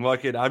weekend. And,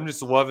 Luckett, I'm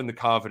just loving the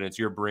confidence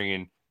you're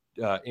bringing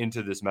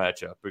into this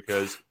matchup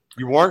because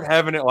you weren't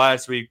having it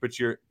last week, but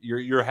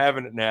you're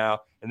having it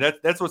now. And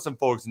that's what some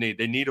folks need.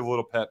 They need a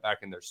little pep back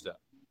in their step.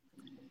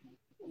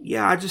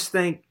 Yeah, I just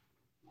think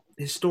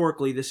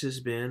historically this has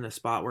been a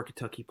spot where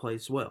Kentucky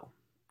plays well.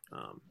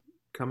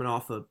 Coming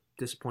off a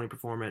disappointing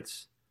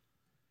performance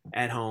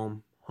at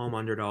home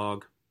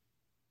underdog.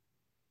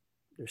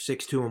 They're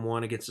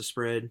 6-2-1 against the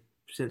spread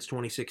since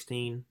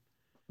 2016.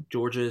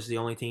 Georgia is the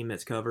only team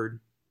that's covered.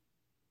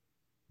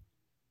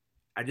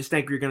 I just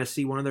think you're going to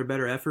see one of their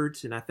better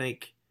efforts, and I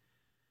think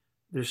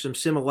there's some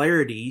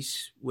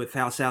similarities with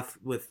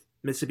with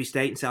Mississippi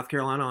State and South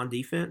Carolina on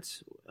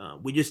defense.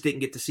 We just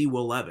didn't get to see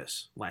Will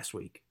Levis last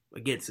week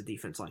against a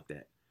defense like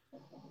that.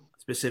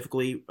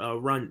 Specifically,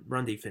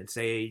 run defense.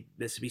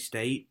 Mississippi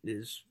State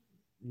is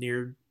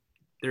they're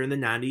in the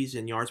 90s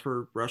in yards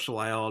per rush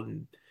allowed,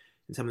 and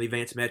in some of the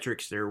advanced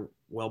metrics, they're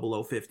well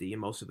below 50 in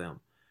most of them.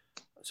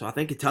 So I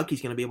think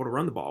Kentucky's going to be able to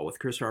run the ball with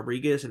Chris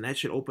Rodriguez, and that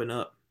should open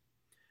up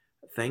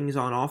things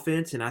on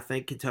offense. And I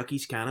think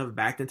Kentucky's kind of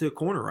backed into a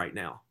corner right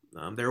now.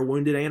 They're a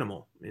wounded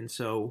animal, and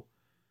so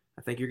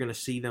I think you're going to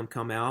see them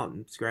come out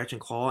and scratch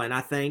and claw. And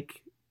I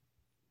think,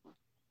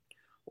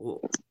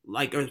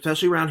 like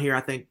especially around here,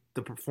 I think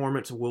the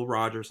performance of Will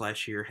Rogers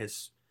last year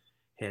has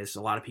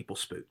a lot of people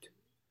spooked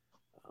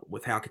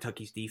with how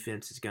Kentucky's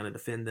defense is going to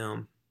defend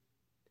them.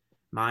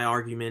 My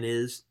argument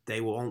is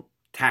they won't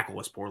tackle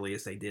as poorly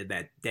as they did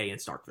that day in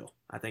Starkville.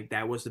 I think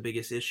that was the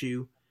biggest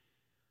issue,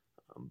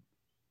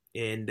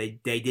 and they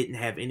didn't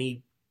have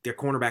any. Their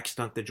cornerback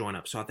stunk the joint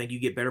up. So I think you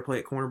get better play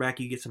at cornerback,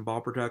 you get some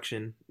ball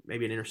production,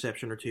 maybe an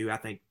interception or two. I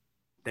think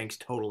things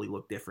totally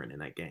look different in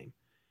that game.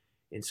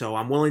 And so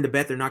I'm willing to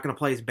bet they're not going to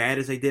play as bad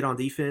as they did on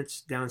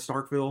defense down in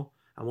Starkville.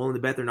 I'm willing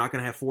to bet they're not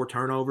going to have 4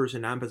 turnovers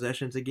and 9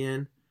 possessions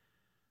again.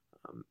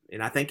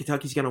 And I think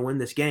Kentucky's going to win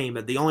this game.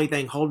 But the only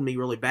thing holding me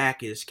really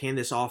back is, can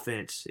this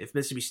offense, if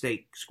Mississippi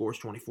State scores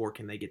 24,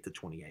 can they get to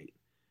 28?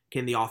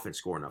 Can the offense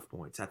score enough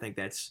points? I think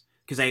that's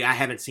 – because I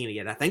haven't seen it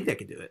yet. I think they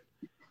could do it.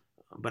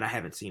 But I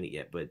haven't seen it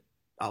yet. But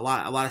a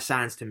lot of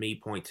signs to me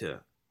point to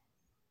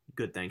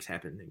good things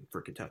happening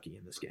for Kentucky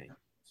in this game.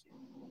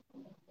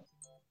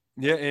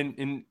 Yeah,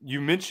 and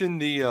you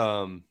mentioned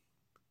the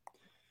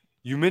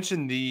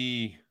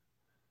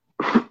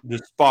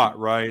spot,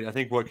 right? I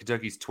think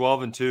Kentucky's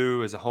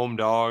 12-2 as a home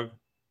dog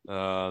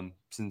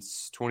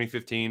since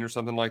 2015 or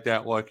something like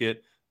that.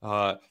 Luckett.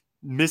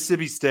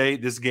 Mississippi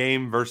State, this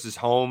game versus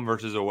home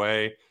versus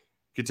away.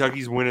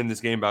 Kentucky's winning this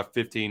game by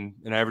 15,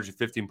 an average of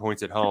 15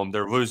 points at home.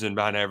 They're losing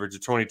by an average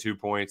of 22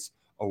 points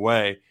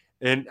away.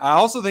 And I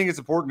also think it's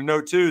important to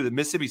note, too, that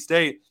Mississippi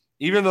State,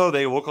 even though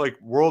they look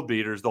like world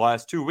beaters the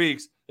last 2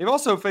 weeks, they've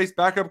also faced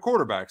backup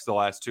quarterbacks the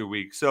last 2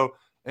 weeks. So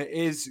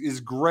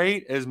as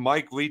great as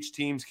Mike Leach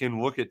teams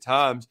can look at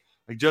times,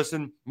 like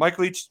Justin, Mike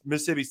Leach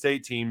Mississippi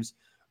State teams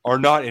are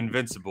not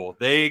invincible.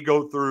 They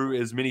go through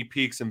as many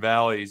peaks and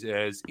valleys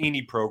as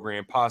any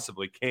program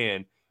possibly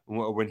can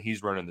when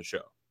he's running the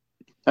show.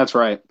 That's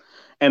right.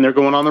 And they're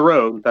going on the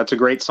road. That's a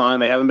great sign.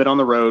 They haven't been on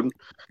the road.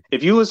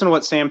 If you listen to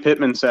what Sam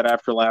Pittman said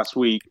after last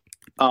week,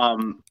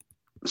 some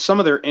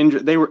of their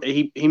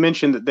injury, he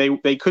mentioned that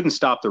they couldn't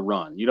stop the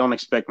run. You don't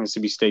expect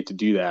Mississippi State to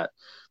do that.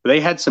 But they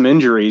had some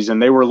injuries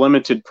and they were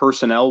limited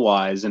personnel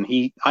wise, and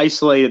he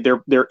isolated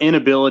their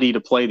inability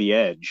to play the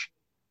edge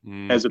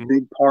as a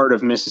big part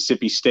of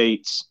Mississippi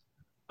State's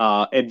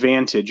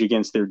advantage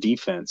against their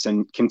defense.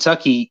 And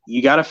Kentucky,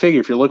 you got to figure,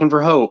 if you're looking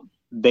for hope,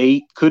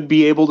 they could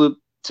be able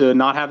to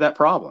not have that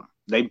problem.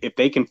 If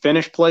they can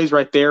finish plays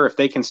right there, if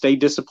they can stay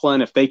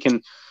disciplined, if they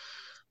can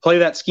play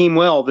that scheme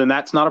well, then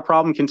that's not a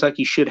problem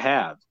Kentucky should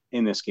have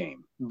in this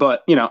game.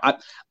 But,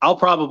 I'll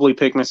probably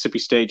pick Mississippi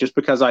State just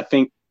because I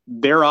think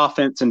their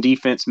offense and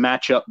defense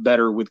match up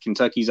better with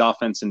Kentucky's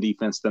offense and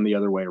defense than the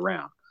other way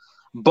around.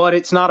 But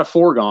it's not a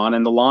foregone,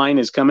 and the line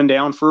is coming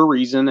down for a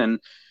reason. And,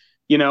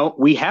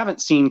 we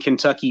haven't seen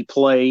Kentucky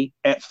play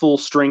at full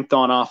strength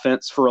on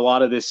offense for a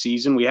lot of this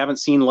season. We haven't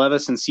seen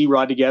Levis and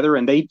C-Rod together,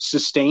 and they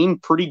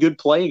sustained pretty good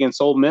play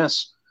against Ole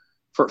Miss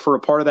for a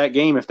part of that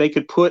game. If they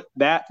could put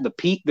the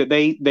peak that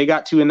they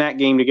got to in that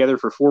game together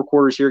for 4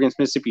 quarters here against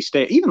Mississippi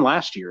State, even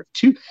last year,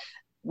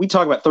 we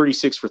talk about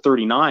 36 for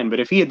 39, but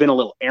if he had been a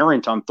little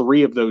errant on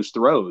 3 of those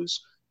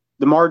throws,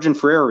 the margin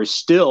for error is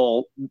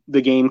still,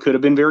 the game could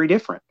have been very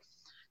different.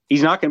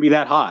 He's not going to be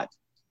that hot.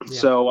 Yeah.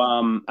 So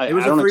it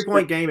was a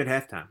 3-point game at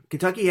halftime.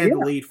 Kentucky had the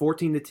lead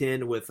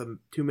 14-10 with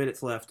 2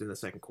 minutes left in the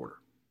second quarter.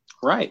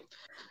 Right.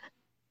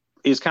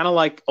 It's kind of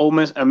like Ole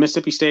Miss,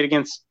 Mississippi State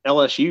against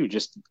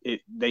LSU.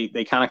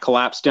 They kind of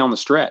collapsed down the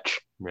stretch.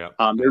 Yeah.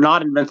 They're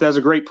not – that's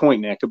a great point,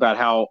 Nick, about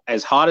how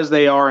as hot as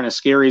they are and as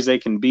scary as they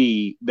can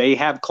be, they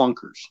have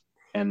clunkers.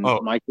 And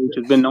my coach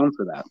has been known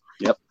for that.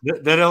 Yep.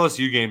 That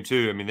LSU game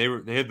too. I mean,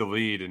 they had the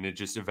lead and it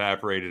just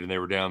evaporated and they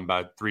were down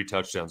by 3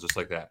 touchdowns just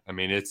like that. I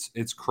mean,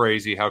 it's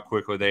crazy how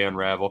quickly they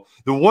unravel.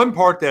 The one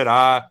part that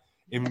I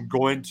am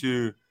going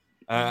to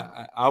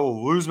I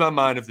will lose my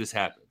mind if this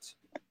happens.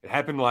 It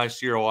happened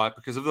last year a lot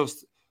because of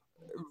those.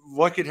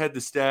 Luckett had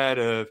the stat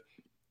of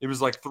it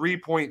was like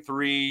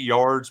 3.3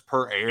 yards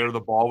per air. The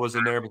ball was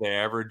in there, but they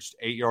averaged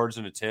 8 yards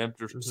an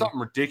attempt or something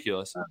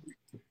ridiculous.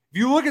 If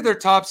you look at their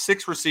top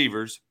 6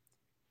 receivers,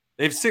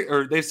 they have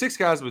 6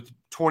 guys with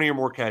 20 or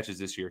more catches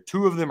this year.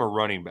 2 of them are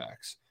running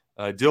backs.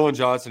 Dylan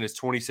Johnson has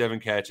 27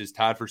 catches,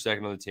 tied for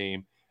second on the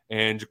team,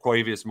 and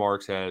Jaquavius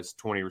Marks has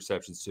 20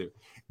 receptions too.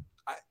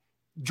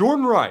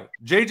 Jordan Wright,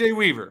 J.J.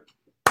 Weaver,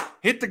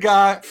 hit the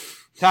guy,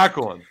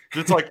 tackle him.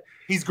 It's like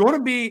he's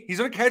going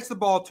to catch the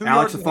ball 2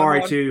 Alex yards.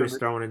 Safari too is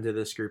thrown into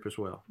this group as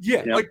well.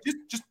 Yeah, yep. Like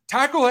just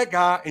tackle that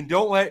guy and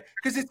don't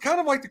because it's kind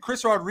of like the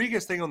Chris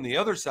Rodriguez thing on the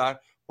other side,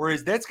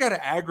 whereas that's got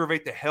to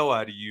aggravate the hell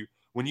out of you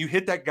when you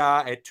hit that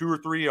guy at 2 or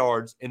 3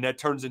 yards and that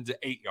turns into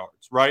 8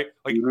 yards, right?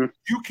 Like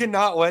you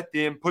cannot let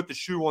them put the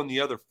shoe on the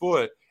other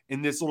foot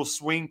in this little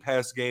swing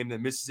pass game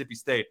that Mississippi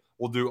State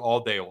will do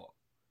all day long.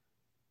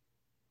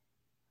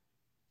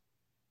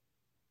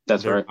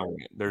 That's right.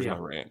 There's no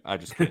rant. I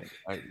just can't.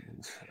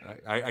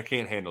 I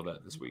can't handle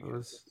that this week.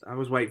 I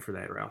was waiting for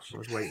that, Roush. I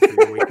was waiting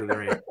for your week of the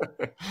rant.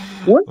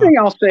 One thing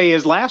I'll say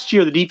is last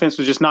year the defense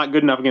was just not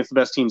good enough against the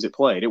best teams it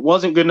played. It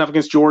wasn't good enough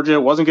against Georgia.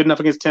 It wasn't good enough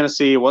against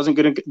Tennessee. It wasn't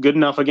good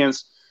enough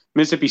against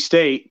Mississippi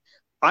State.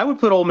 I would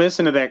put Ole Miss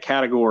into that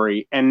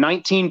category, and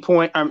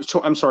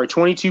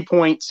 22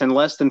 points and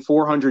less than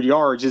 400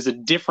 yards is a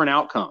different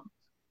outcome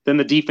than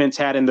the defense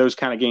had in those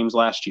kind of games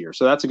last year.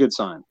 So that's a good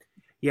sign.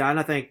 Yeah, and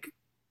I think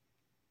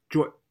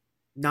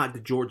not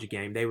the Georgia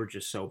game. They were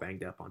just so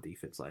banged up on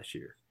defense last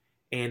year.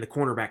 And the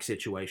cornerback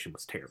situation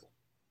was terrible.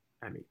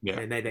 I mean,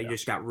 and they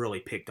just got really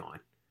picked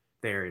on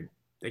there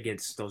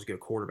against those good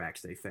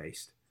quarterbacks they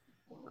faced.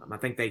 I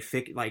think they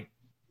fixed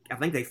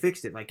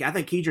it. Like, I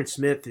think Keidron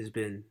Smith has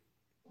been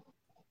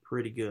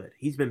pretty good.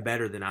 He's been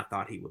better than I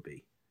thought he would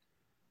be.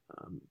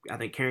 I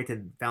think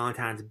Carrington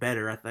Valentine's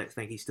better. I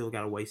think he's still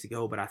got a ways to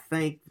go, but I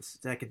think the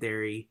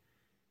secondary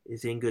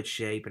is in good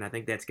shape, and I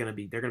think they're going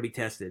to be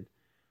tested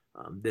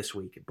this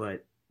week.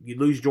 But you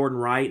lose Jordan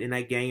Wright in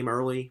that game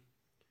early.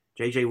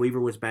 J.J. Weaver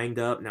was banged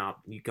up. Now,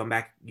 you come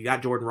back, you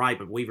got Jordan Wright,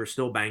 but Weaver's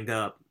still banged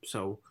up,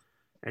 so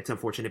that's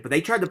unfortunate. But they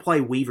tried to play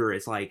Weaver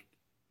as like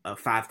a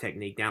 5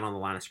 technique down on the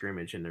line of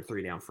scrimmage in their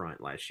 3 down front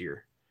last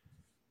year.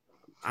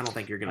 I don't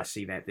think you're going to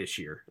see that this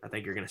year. I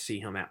think you're going to see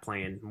him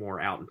playing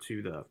more out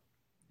into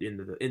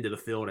the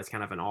field as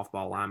kind of an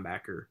off-ball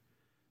linebacker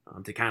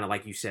to kind of,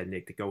 like you said,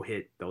 Nick, to go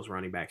hit those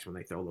running backs when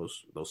they throw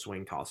those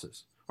swing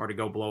tosses, or to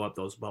go blow up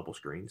those bubble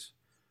screens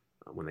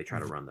when they try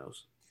to run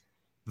those.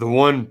 The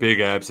one big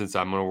absence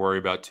I'm going to worry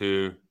about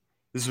too,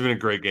 this has been a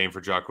great game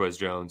for Jacquez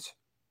Jones.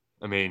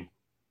 I mean,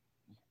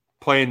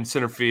 playing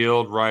center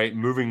field, right,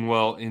 moving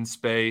well in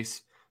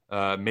space,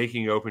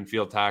 making open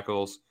field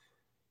tackles.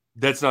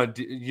 That's not,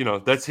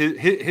 that's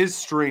his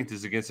strength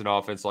is against an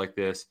offense like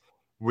this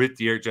with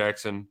De'Aaron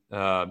Jackson.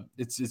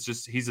 It's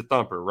just, he's a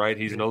thumper, right?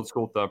 He's an old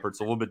school thumper. It's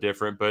a little bit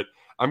different, but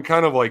I'm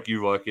kind of like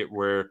you, Luckett,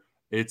 where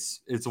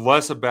it's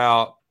less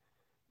about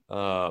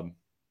the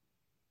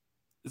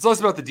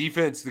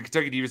defense, the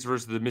Kentucky defense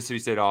versus the Mississippi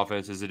State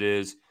offense as it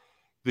is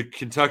the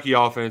Kentucky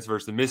offense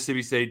versus the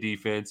Mississippi State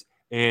defense.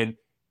 And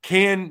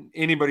can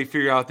anybody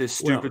figure out this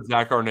stupid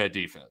Zach Arnett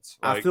defense?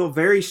 I feel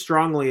very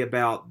strongly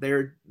about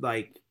their,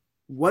 like,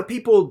 what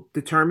people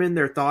determine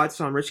their thoughts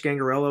on Rich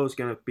Gangarello is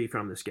going to be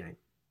from this game.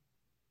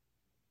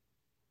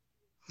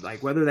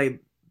 Like, whether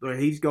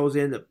he goes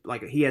in,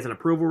 like, he has an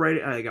approval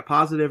rating, like a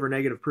positive or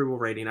negative approval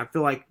rating. I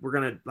feel like we're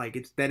going to,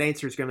 like, that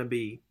answer is going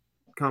to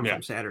come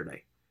from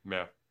Saturday.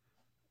 Yeah.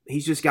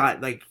 he's just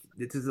got like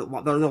there's a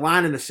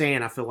line in the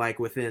sand. I feel like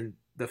within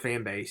the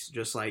fan base,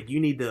 just like we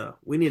need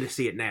to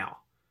see it now.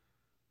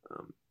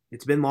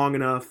 It's been long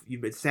enough.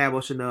 You've been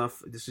established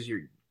enough. This is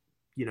your,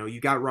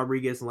 you got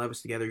Rodriguez and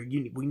Levis together.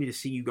 We need to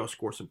see you go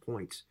score some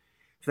points.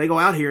 If they go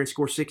out here and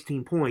score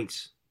 16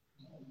 points,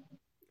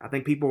 I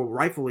think people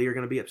rightfully are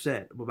going to be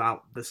upset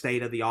about the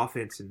state of the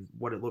offense and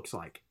what it looks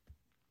like.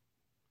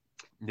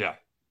 Yeah,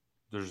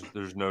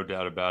 there's no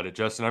doubt about it.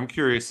 Justin, I'm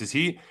curious, has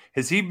he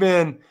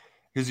been,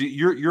 because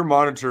you're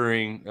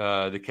monitoring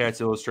the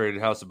Cats Illustrated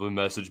House of Blue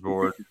message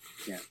board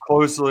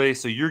closely,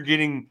 so you're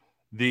getting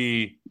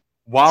the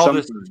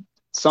wildest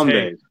some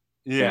days.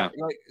 Yeah.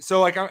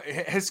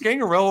 Has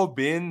Scangarello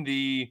been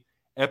the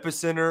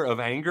epicenter of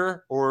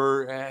anger,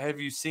 or have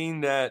you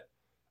seen that?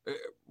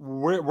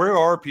 Where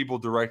are people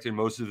directing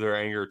most of their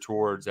anger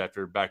towards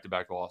after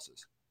back-to-back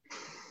losses?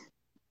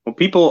 Well,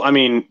 people,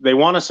 they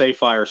want to say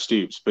fire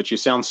Stoops, but you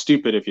sound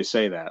stupid if you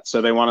say that.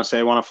 So they want to say,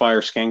 I want to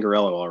fire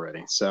Scangarello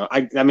already. So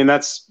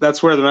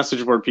that's where the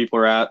message board people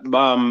are at.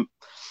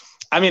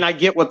 I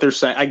get what they're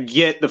saying. I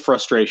get the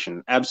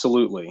frustration.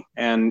 Absolutely.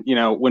 And,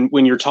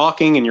 when you're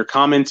talking and you're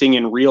commenting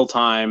in real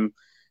time,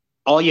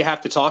 all you have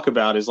to talk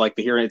about is like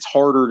the hearing. It's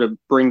harder to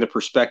bring the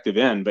perspective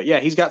in, but yeah,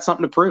 he's got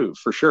something to prove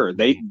for sure.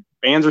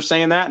 Fans are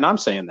saying that, and I'm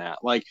saying that.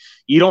 Like,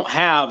 you don't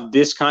have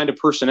this kind of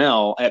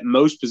personnel at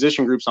most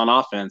position groups on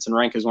offense and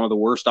rank as one of the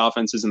worst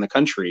offenses in the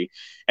country,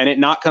 and it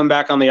not come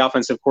back on the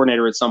offensive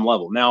coordinator at some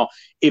level. Now,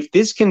 if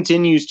this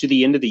continues to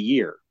the end of the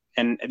year,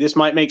 and this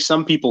might make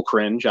some people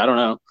cringe, I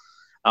don't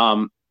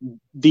know.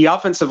 The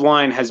offensive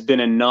line has been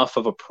enough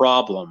of a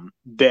problem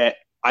that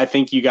I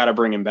think you got to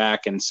bring him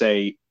back and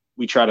say,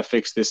 we try to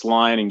fix this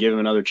line and give him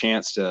another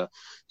chance to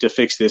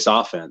fix this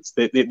offense.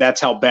 That's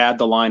how bad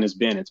the line has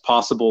been. It's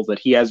possible that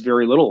he has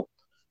very little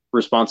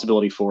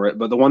responsibility for it,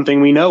 but the one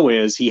thing we know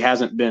is he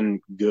hasn't been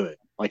good.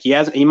 Like,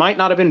 he might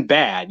not have been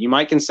bad. You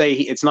might can say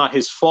it's not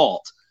his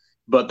fault,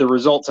 but the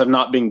results have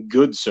not been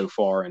good so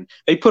far. And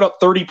they put up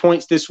 30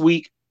 points this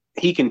week.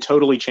 He can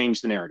totally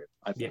change the narrative,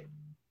 I think.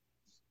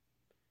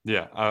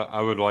 Yeah,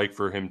 I would like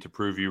for him to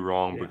prove you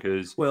wrong,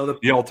 because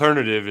the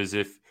alternative is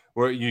if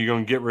you're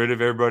going to get rid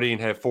of everybody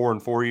and have 4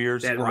 and 4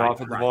 years on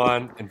offensive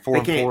line and 4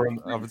 and 4 on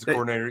offensive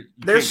coordinator.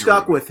 They're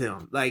stuck with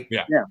him. Like,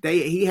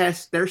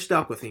 they're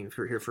stuck with him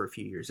for a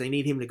few years. They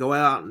need him to go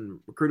out and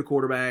recruit a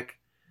quarterback.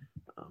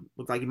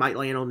 Looks like he might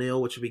land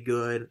O'Neal, which would be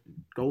good.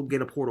 Go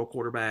get a portal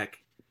quarterback.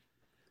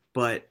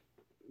 But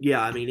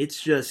yeah,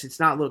 it's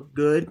not looked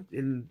good,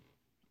 and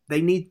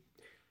they need.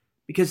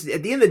 Because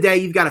at the end of the day,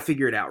 you've got to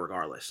figure it out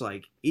regardless.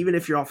 Like, even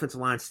if your offensive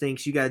line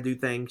stinks, you got to do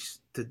things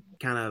to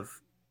kind of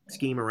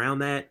scheme around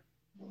that.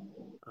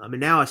 And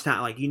now it's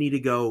time, like, you need to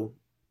go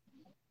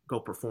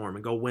perform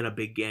and go win a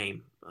big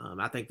game.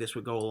 I think this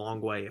would go a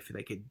long way if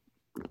they could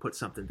put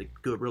something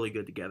really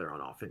good together on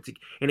offense.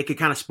 And it could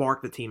kind of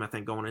spark the team, I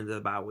think, going into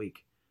the bye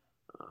week,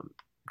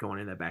 going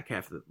in that back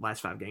half of the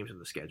last 5 games of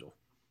the schedule.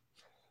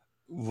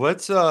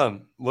 Let's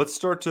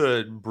start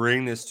to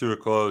bring this to a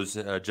close.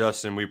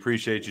 Justin, we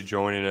appreciate you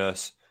joining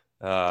us.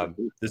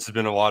 This has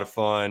been a lot of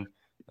fun.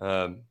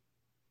 I'm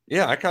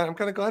kind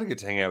of glad to get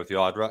to hang out with you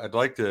all. I'd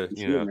like to,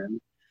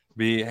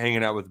 be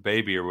hanging out with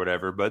baby or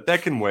whatever, but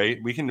that can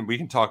wait. We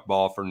can talk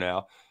ball for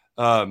now.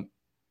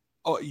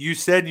 You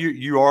said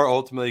you are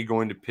ultimately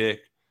going to pick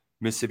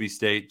Mississippi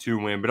State to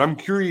win, but I'm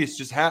curious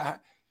just how,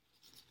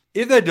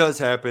 if that does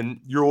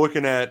happen, you're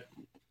looking at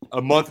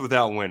a month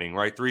without winning,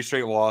 right? 3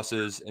 straight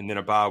losses and then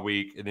a bye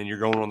week, and then you're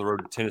going on the road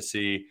to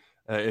Tennessee.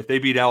 If they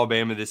beat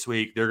Alabama this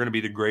week, they're going to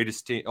be the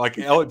greatest team. Like,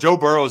 Joe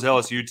Burrow's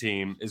LSU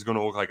team is going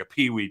to look like a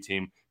peewee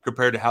team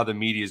compared to how the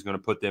media is going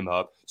to put them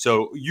up.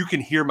 So you can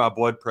hear my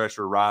blood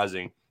pressure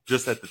rising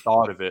just at the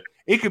thought of it.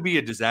 It could be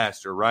a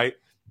disaster, right?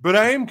 But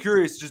I am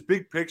curious, just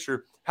big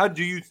picture, how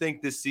do you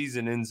think this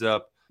season ends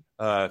up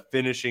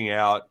finishing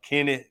out?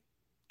 Can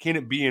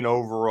it be an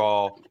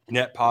overall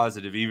net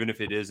positive, even if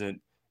it isn't,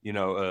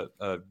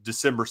 a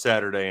December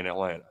Saturday in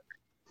Atlanta?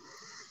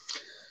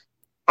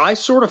 I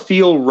sort of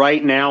feel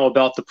right now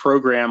about the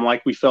program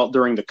like we felt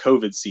during the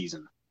COVID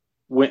season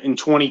in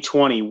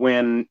 2020,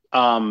 when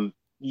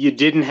you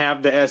didn't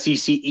have the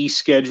SEC East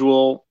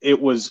schedule. It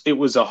was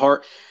a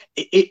hard.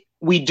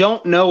 We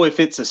don't know if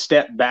it's a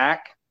step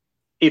back,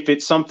 if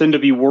it's something to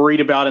be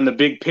worried about in the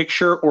big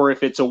picture, or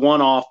if it's a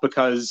one-off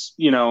because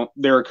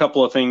there are a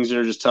couple of things that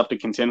are just tough to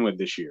contend with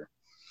this year.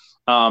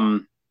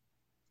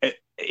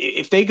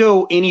 If they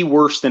go any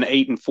worse than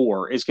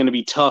 8-4, it's going to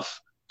be tough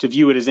to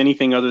view it as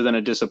anything other than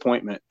a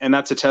disappointment. And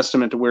that's a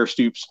testament to where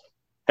Stoops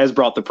has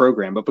brought the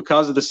program. But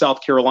because of the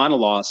South Carolina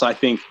loss, I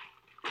think,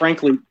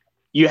 frankly,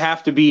 you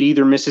have to beat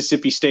either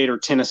Mississippi State or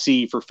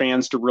Tennessee for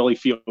fans to really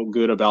feel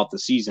good about the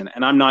season.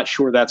 And I'm not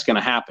sure that's going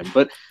to happen.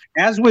 But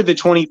as with the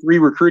 23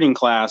 recruiting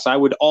class, I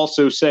would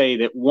also say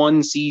that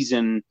one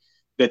season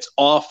that's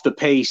off the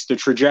pace, the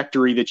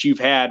trajectory that you've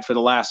had for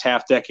the last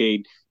half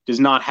decade, does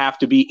not have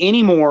to be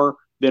any more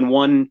than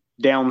one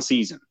down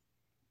season.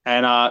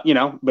 And,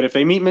 but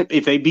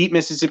if they beat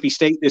Mississippi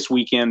State this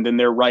weekend, then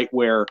they're right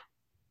where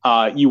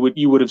you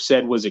would have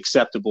said was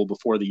acceptable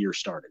before the year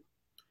started.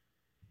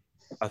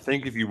 I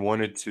think if you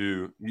wanted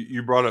to,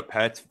 you brought up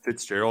Pat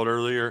Fitzgerald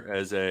earlier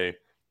as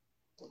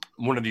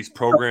one of these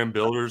program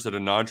builders at a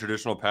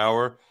non-traditional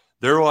power.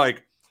 They're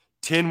like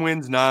 10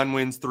 wins, 9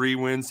 wins, 3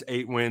 wins,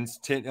 8 wins,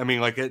 10. I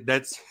mean, like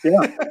that's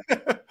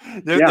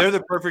they're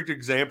the perfect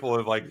example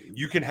of like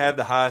you can have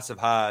the highest of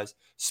highs,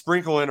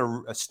 sprinkle in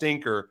a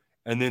stinker,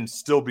 and then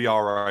still be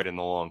all right in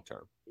the long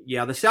term.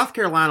 Yeah, the South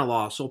Carolina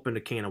loss opened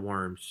a can of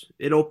worms.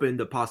 It opened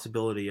the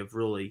possibility of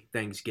really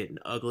things getting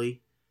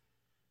ugly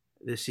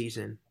this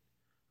season.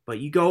 But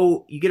you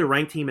get a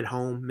ranked team at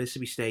home,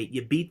 Mississippi State,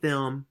 you beat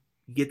them,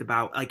 you get the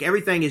bye. Like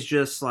everything is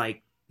just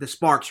like the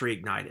sparks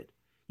reignited.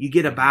 You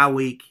get a bye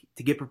week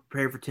to get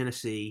prepared for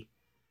Tennessee.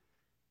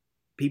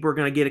 People are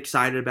going to get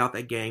excited about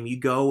that game. You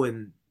go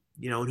and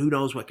who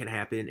knows what can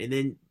happen. And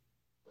then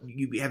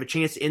you have a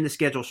chance to end the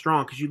schedule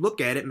strong because you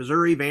look at it,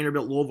 Missouri,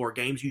 Vanderbilt, Louisville are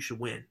games you should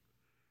win,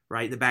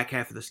 right, in the back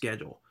half of the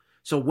schedule.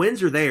 So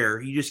wins are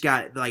there. You just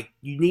got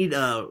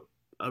you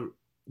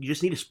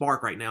just need a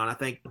spark right now. And I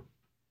think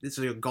this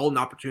is a golden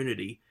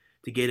opportunity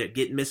to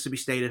get Mississippi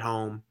State at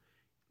home.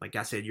 Like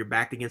I said, you're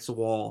backed against the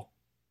wall.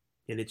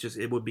 And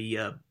it would be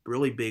a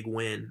really big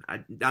win,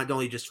 not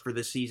only just for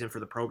this season,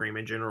 for the program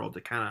in general, to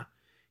kind of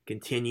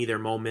continue their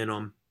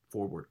momentum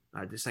forward.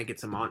 I just think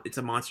it's a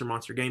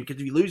monster game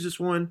because if you lose this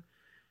one,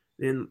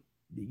 then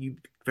you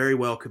very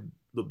well could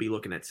be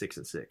looking at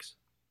 6-6.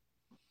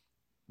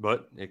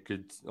 But it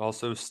could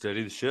also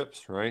steady the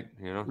ships, right?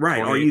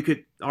 Right. Or you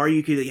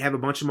could have a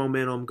bunch of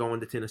momentum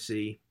going to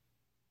Tennessee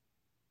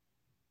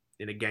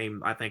in a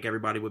game. I think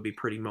everybody would be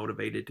pretty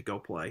motivated to go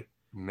play.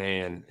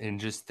 Man, and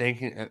just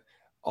thinking.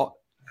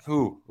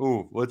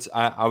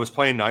 I was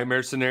playing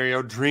nightmare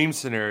scenario, dream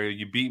scenario.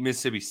 You beat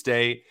Mississippi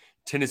State.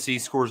 Tennessee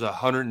scores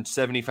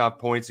 175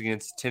 points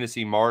against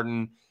Tennessee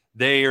Martin.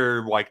 They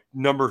are like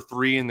number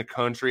 3 in the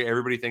country.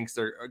 Everybody thinks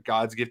they're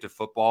God's gift of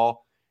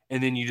football.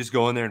 And then you just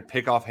go in there and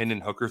pick off Hendon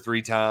Hooker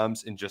 3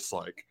 times and just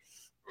like,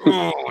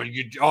 the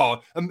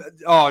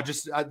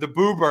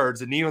Boo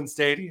Birds at Neyland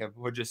Stadium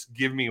would just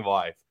give me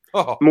life.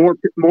 Oh.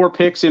 More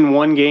picks in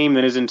one game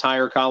than his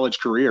entire college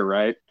career,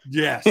 right?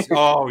 Yes.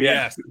 Oh,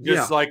 yes.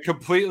 Just like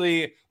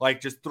completely,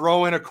 like just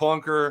throw in a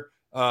clunker.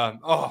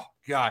 Oh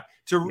God,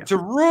 to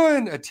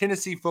ruin a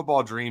Tennessee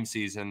football dream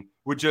season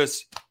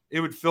it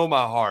would fill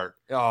my heart.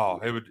 Oh,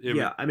 it would.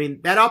 I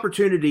mean, that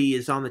opportunity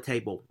is on the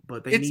table,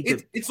 but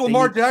it's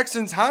Lamar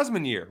Jackson's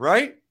Heisman year,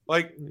 right?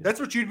 Like that's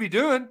what you'd be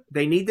doing.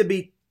 They need to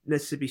beat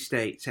Mississippi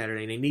State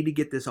Saturday. They need to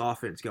get this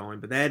offense going,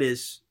 but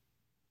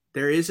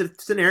there is a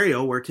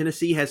scenario where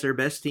Tennessee has their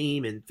best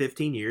team in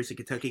 15 years and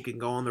Kentucky can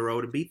go on the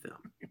road and beat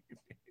them.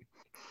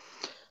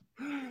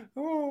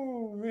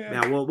 Oh, man.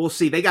 Now, we'll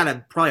see. They got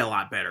to play a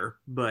lot better,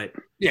 but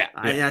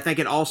I think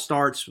it all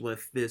starts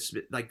with this.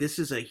 Like, this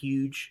is a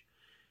huge,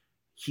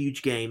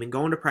 huge game. And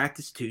going to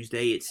practice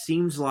Tuesday, it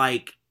seems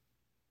like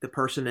the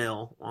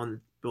personnel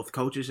on both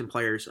coaches and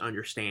players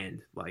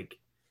understand, like,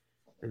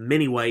 in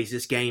many ways,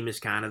 this game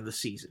is kind of the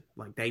season.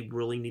 Like, they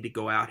really need to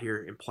go out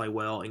here and play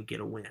well and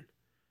get a win.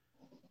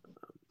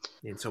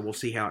 And so we'll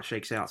see how it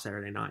shakes out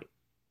Saturday night.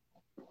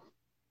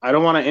 I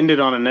don't want to end it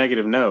on a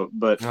negative note,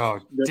 but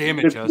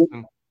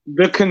Justin.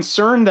 The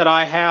concern that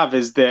I have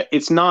is that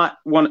it's not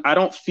one. I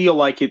don't feel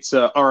like it's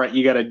all right.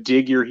 You got to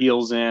dig your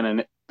heels in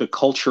and the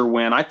culture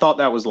win. I thought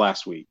that was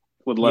last week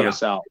would let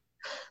us out.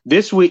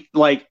 This week,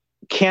 like,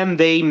 can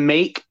they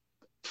make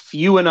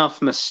few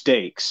enough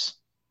mistakes?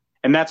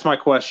 And that's my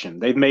question.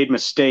 They've made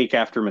mistake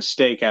after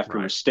mistake after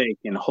mistake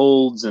in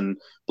holds and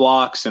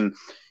blocks, and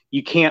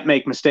you can't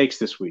make mistakes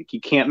this week.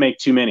 You can't make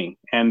too many.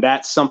 And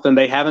that's something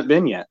they haven't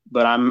been yet.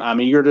 But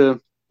I'm eager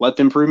to let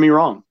them prove me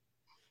wrong.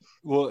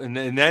 Well,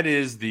 and that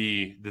is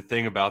the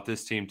thing about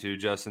this team too,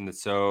 Justin,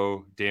 that's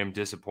so damn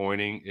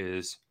disappointing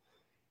is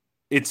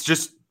it's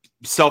just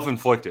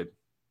self-inflicted.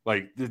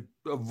 Like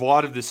a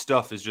lot of this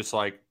stuff is just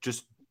like,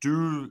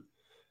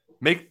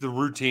 make the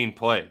routine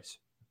plays.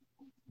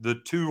 The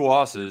 2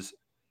 losses,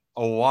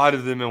 a lot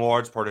of them in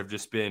large part have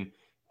just been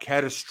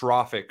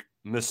catastrophic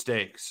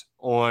mistakes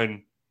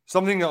on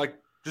something like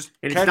just.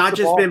 And it's not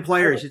just been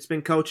players; it's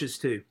been coaches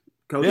too.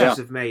 Coaches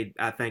have made,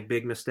 I think,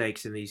 big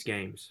mistakes in these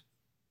games,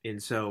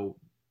 and so,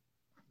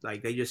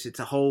 like it's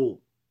a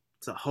whole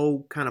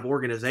kind of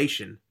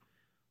organization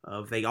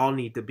of they all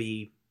need to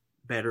be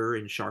better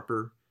and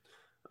sharper.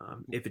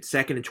 If it's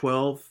 2nd and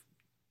 12,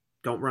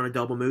 don't run a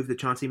double move to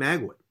Chauncey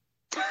Magwood.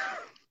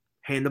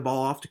 Hand the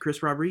ball off to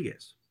Chris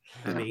Rodriguez.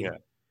 I mean,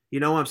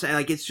 you know what I'm saying?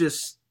 Like, it's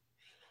just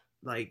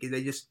like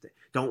they just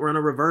don't run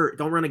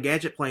a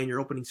gadget play in your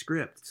opening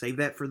script. Save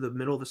that for the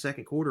middle of the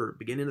second quarter,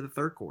 beginning of the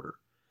third quarter.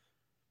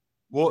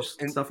 Well,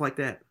 and stuff like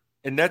that.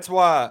 And that's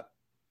why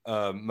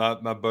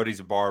my buddy's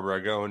a barber. I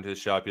go into his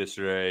shop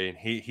yesterday, and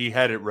he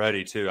had it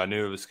ready too. I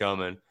knew it was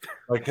coming.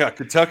 Like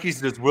Kentucky's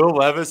just Will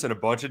Levis and a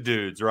bunch of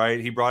dudes, right?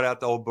 He brought out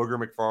the old Booger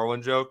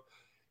McFarland joke.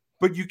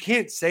 But you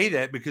can't say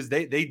that because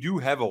they do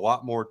have a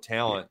lot more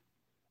talent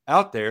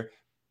out there.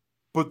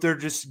 But they're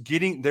just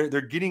getting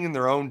they're getting in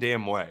their own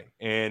damn way.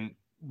 And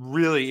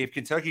really, if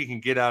Kentucky can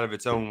get out of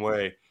its own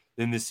way,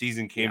 then this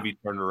season can be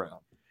turned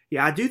around.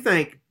 Yeah, I do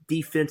think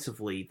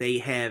defensively,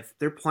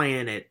 they're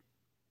playing at,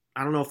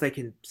 I don't know if they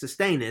can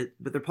sustain it,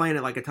 but they're playing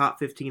at like a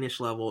top 15-ish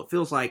level. It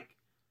feels like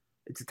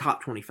it's a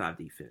top 25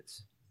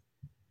 defense.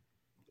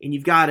 And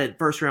you've got a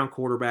first-round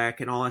quarterback,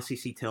 an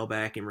all-SEC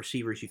tailback, and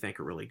receivers you think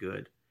are really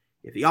good.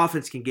 If the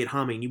offense can get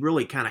humming, you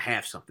really kind of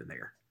have something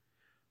there.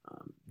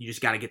 You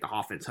just got to get the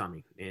offense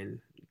humming. And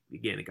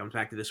again, it comes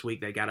back to this week.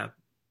 They've got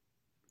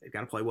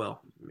to play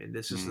well. I mean,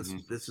 this is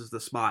the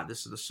spot.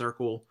 This is the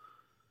circle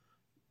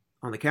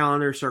on the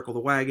calendar. Circle the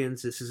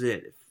wagons. This is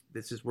it.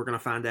 We're going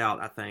to find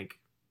out, I think,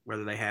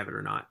 whether they have it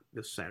or not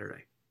this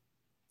Saturday.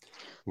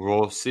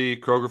 We'll see.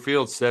 Kroger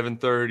Field,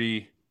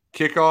 7:30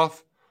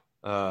 kickoff.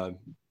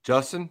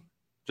 Justin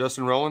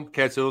Rowland,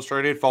 Cats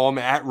Illustrated. Follow him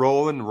at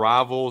Rowland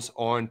Rivals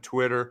on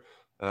Twitter.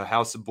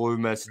 House of Blue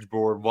message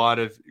board. A lot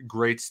of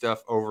great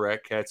stuff over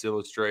at Cats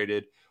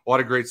Illustrated. A lot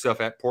of great stuff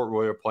at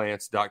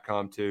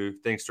PortRoyalPlants.com too.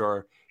 Thanks to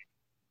our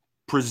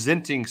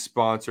presenting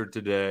sponsor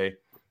today.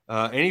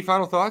 Any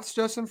final thoughts,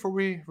 Justin, before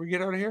we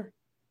get out of here?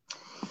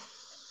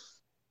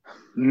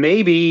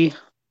 Maybe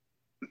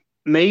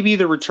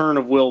the return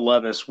of Will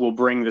Levis will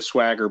bring the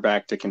swagger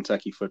back to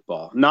Kentucky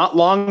football. Not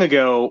long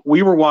ago,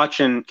 we were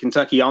watching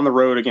Kentucky on the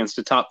road against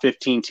a top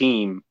 15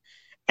 team,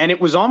 and it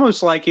was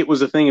almost like it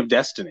was a thing of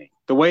destiny.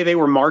 The way they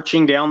were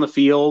marching down the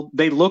field,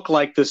 they looked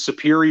like the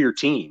superior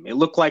team. It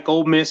looked like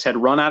Ole Miss had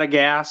run out of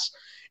gas,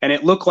 and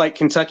it looked like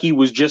Kentucky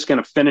was just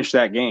going to finish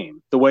that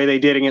game the way they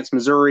did against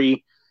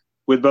Missouri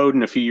with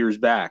Bowden a few years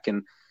back.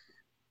 And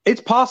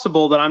it's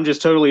possible that I'm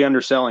just totally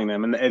underselling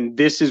them, and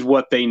this is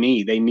what they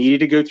need. They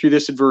needed to go through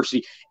this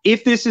adversity.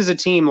 If this is a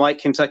team like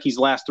Kentucky's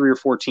last 3 or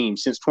 4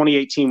 teams since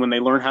 2018 when they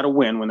learned how to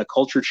win, when the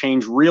culture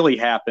change really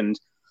happened,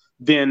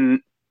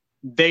 then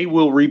they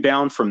will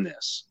rebound from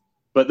this.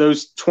 But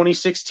those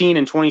 2016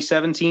 and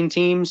 2017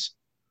 teams,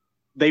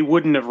 they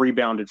wouldn't have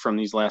rebounded from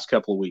these last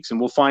couple of weeks,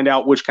 and we'll find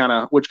out which kind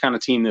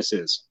of team this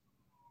is.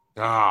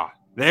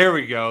 There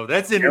we go.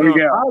 That's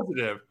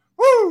positive.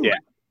 Woo!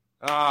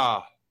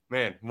 Yeah.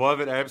 Man, love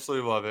it.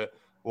 Absolutely love it.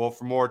 Well,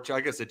 for more,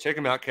 like I said, check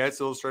them out,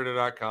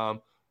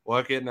 catsillustrated.com.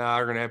 Luckett and I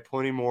are going to have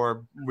plenty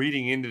more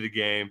leading into the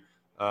game.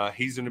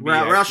 He's going to be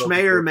Roush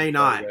may or may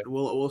not.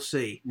 We'll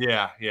see.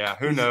 Yeah.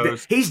 Who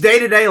knows? He's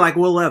day-to-day like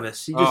Will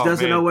Levis. He just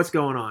doesn't know what's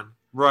going on.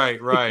 Right.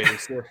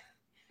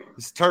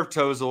 His turf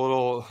toe is a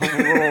little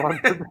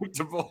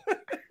unpredictable.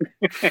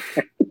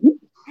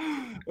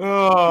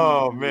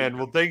 Oh, man.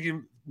 Well, thank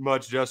you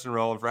much, Justin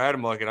Rowland. For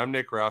Adam Luckett, I'm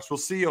Nick Roush. We'll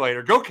see you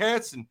later. Go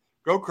Cats and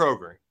go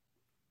Kroger.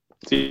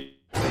 See you.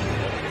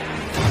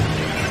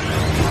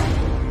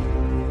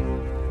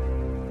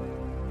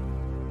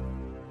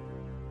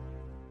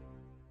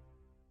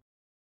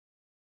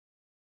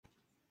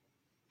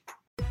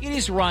 It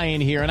is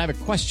Ryan here, and I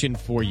have a question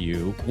for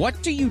you.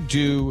 What do you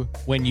do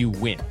when you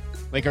win?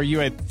 Like, are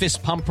you a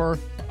fist pumper,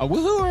 a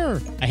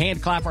woohooer, a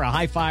hand clapper, a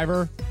high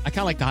fiver? I kind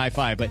of like the high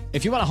five, but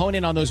if you want to hone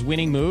in on those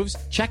winning moves,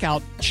 check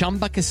out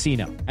Chumba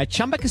Casino. At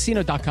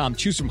ChumbaCasino.com,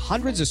 choose from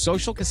hundreds of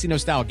social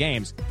casino-style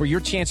games for your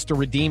chance to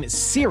redeem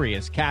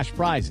serious cash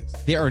prizes.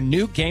 There are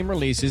new game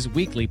releases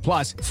weekly,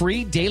 plus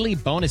free daily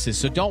bonuses,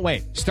 so don't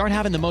wait. Start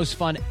having the most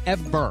fun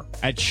ever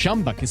at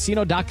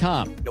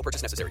ChumbaCasino.com. No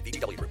purchase necessary.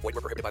 VGW Group. Void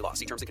where prohibited by law.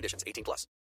 See terms and conditions. 18+.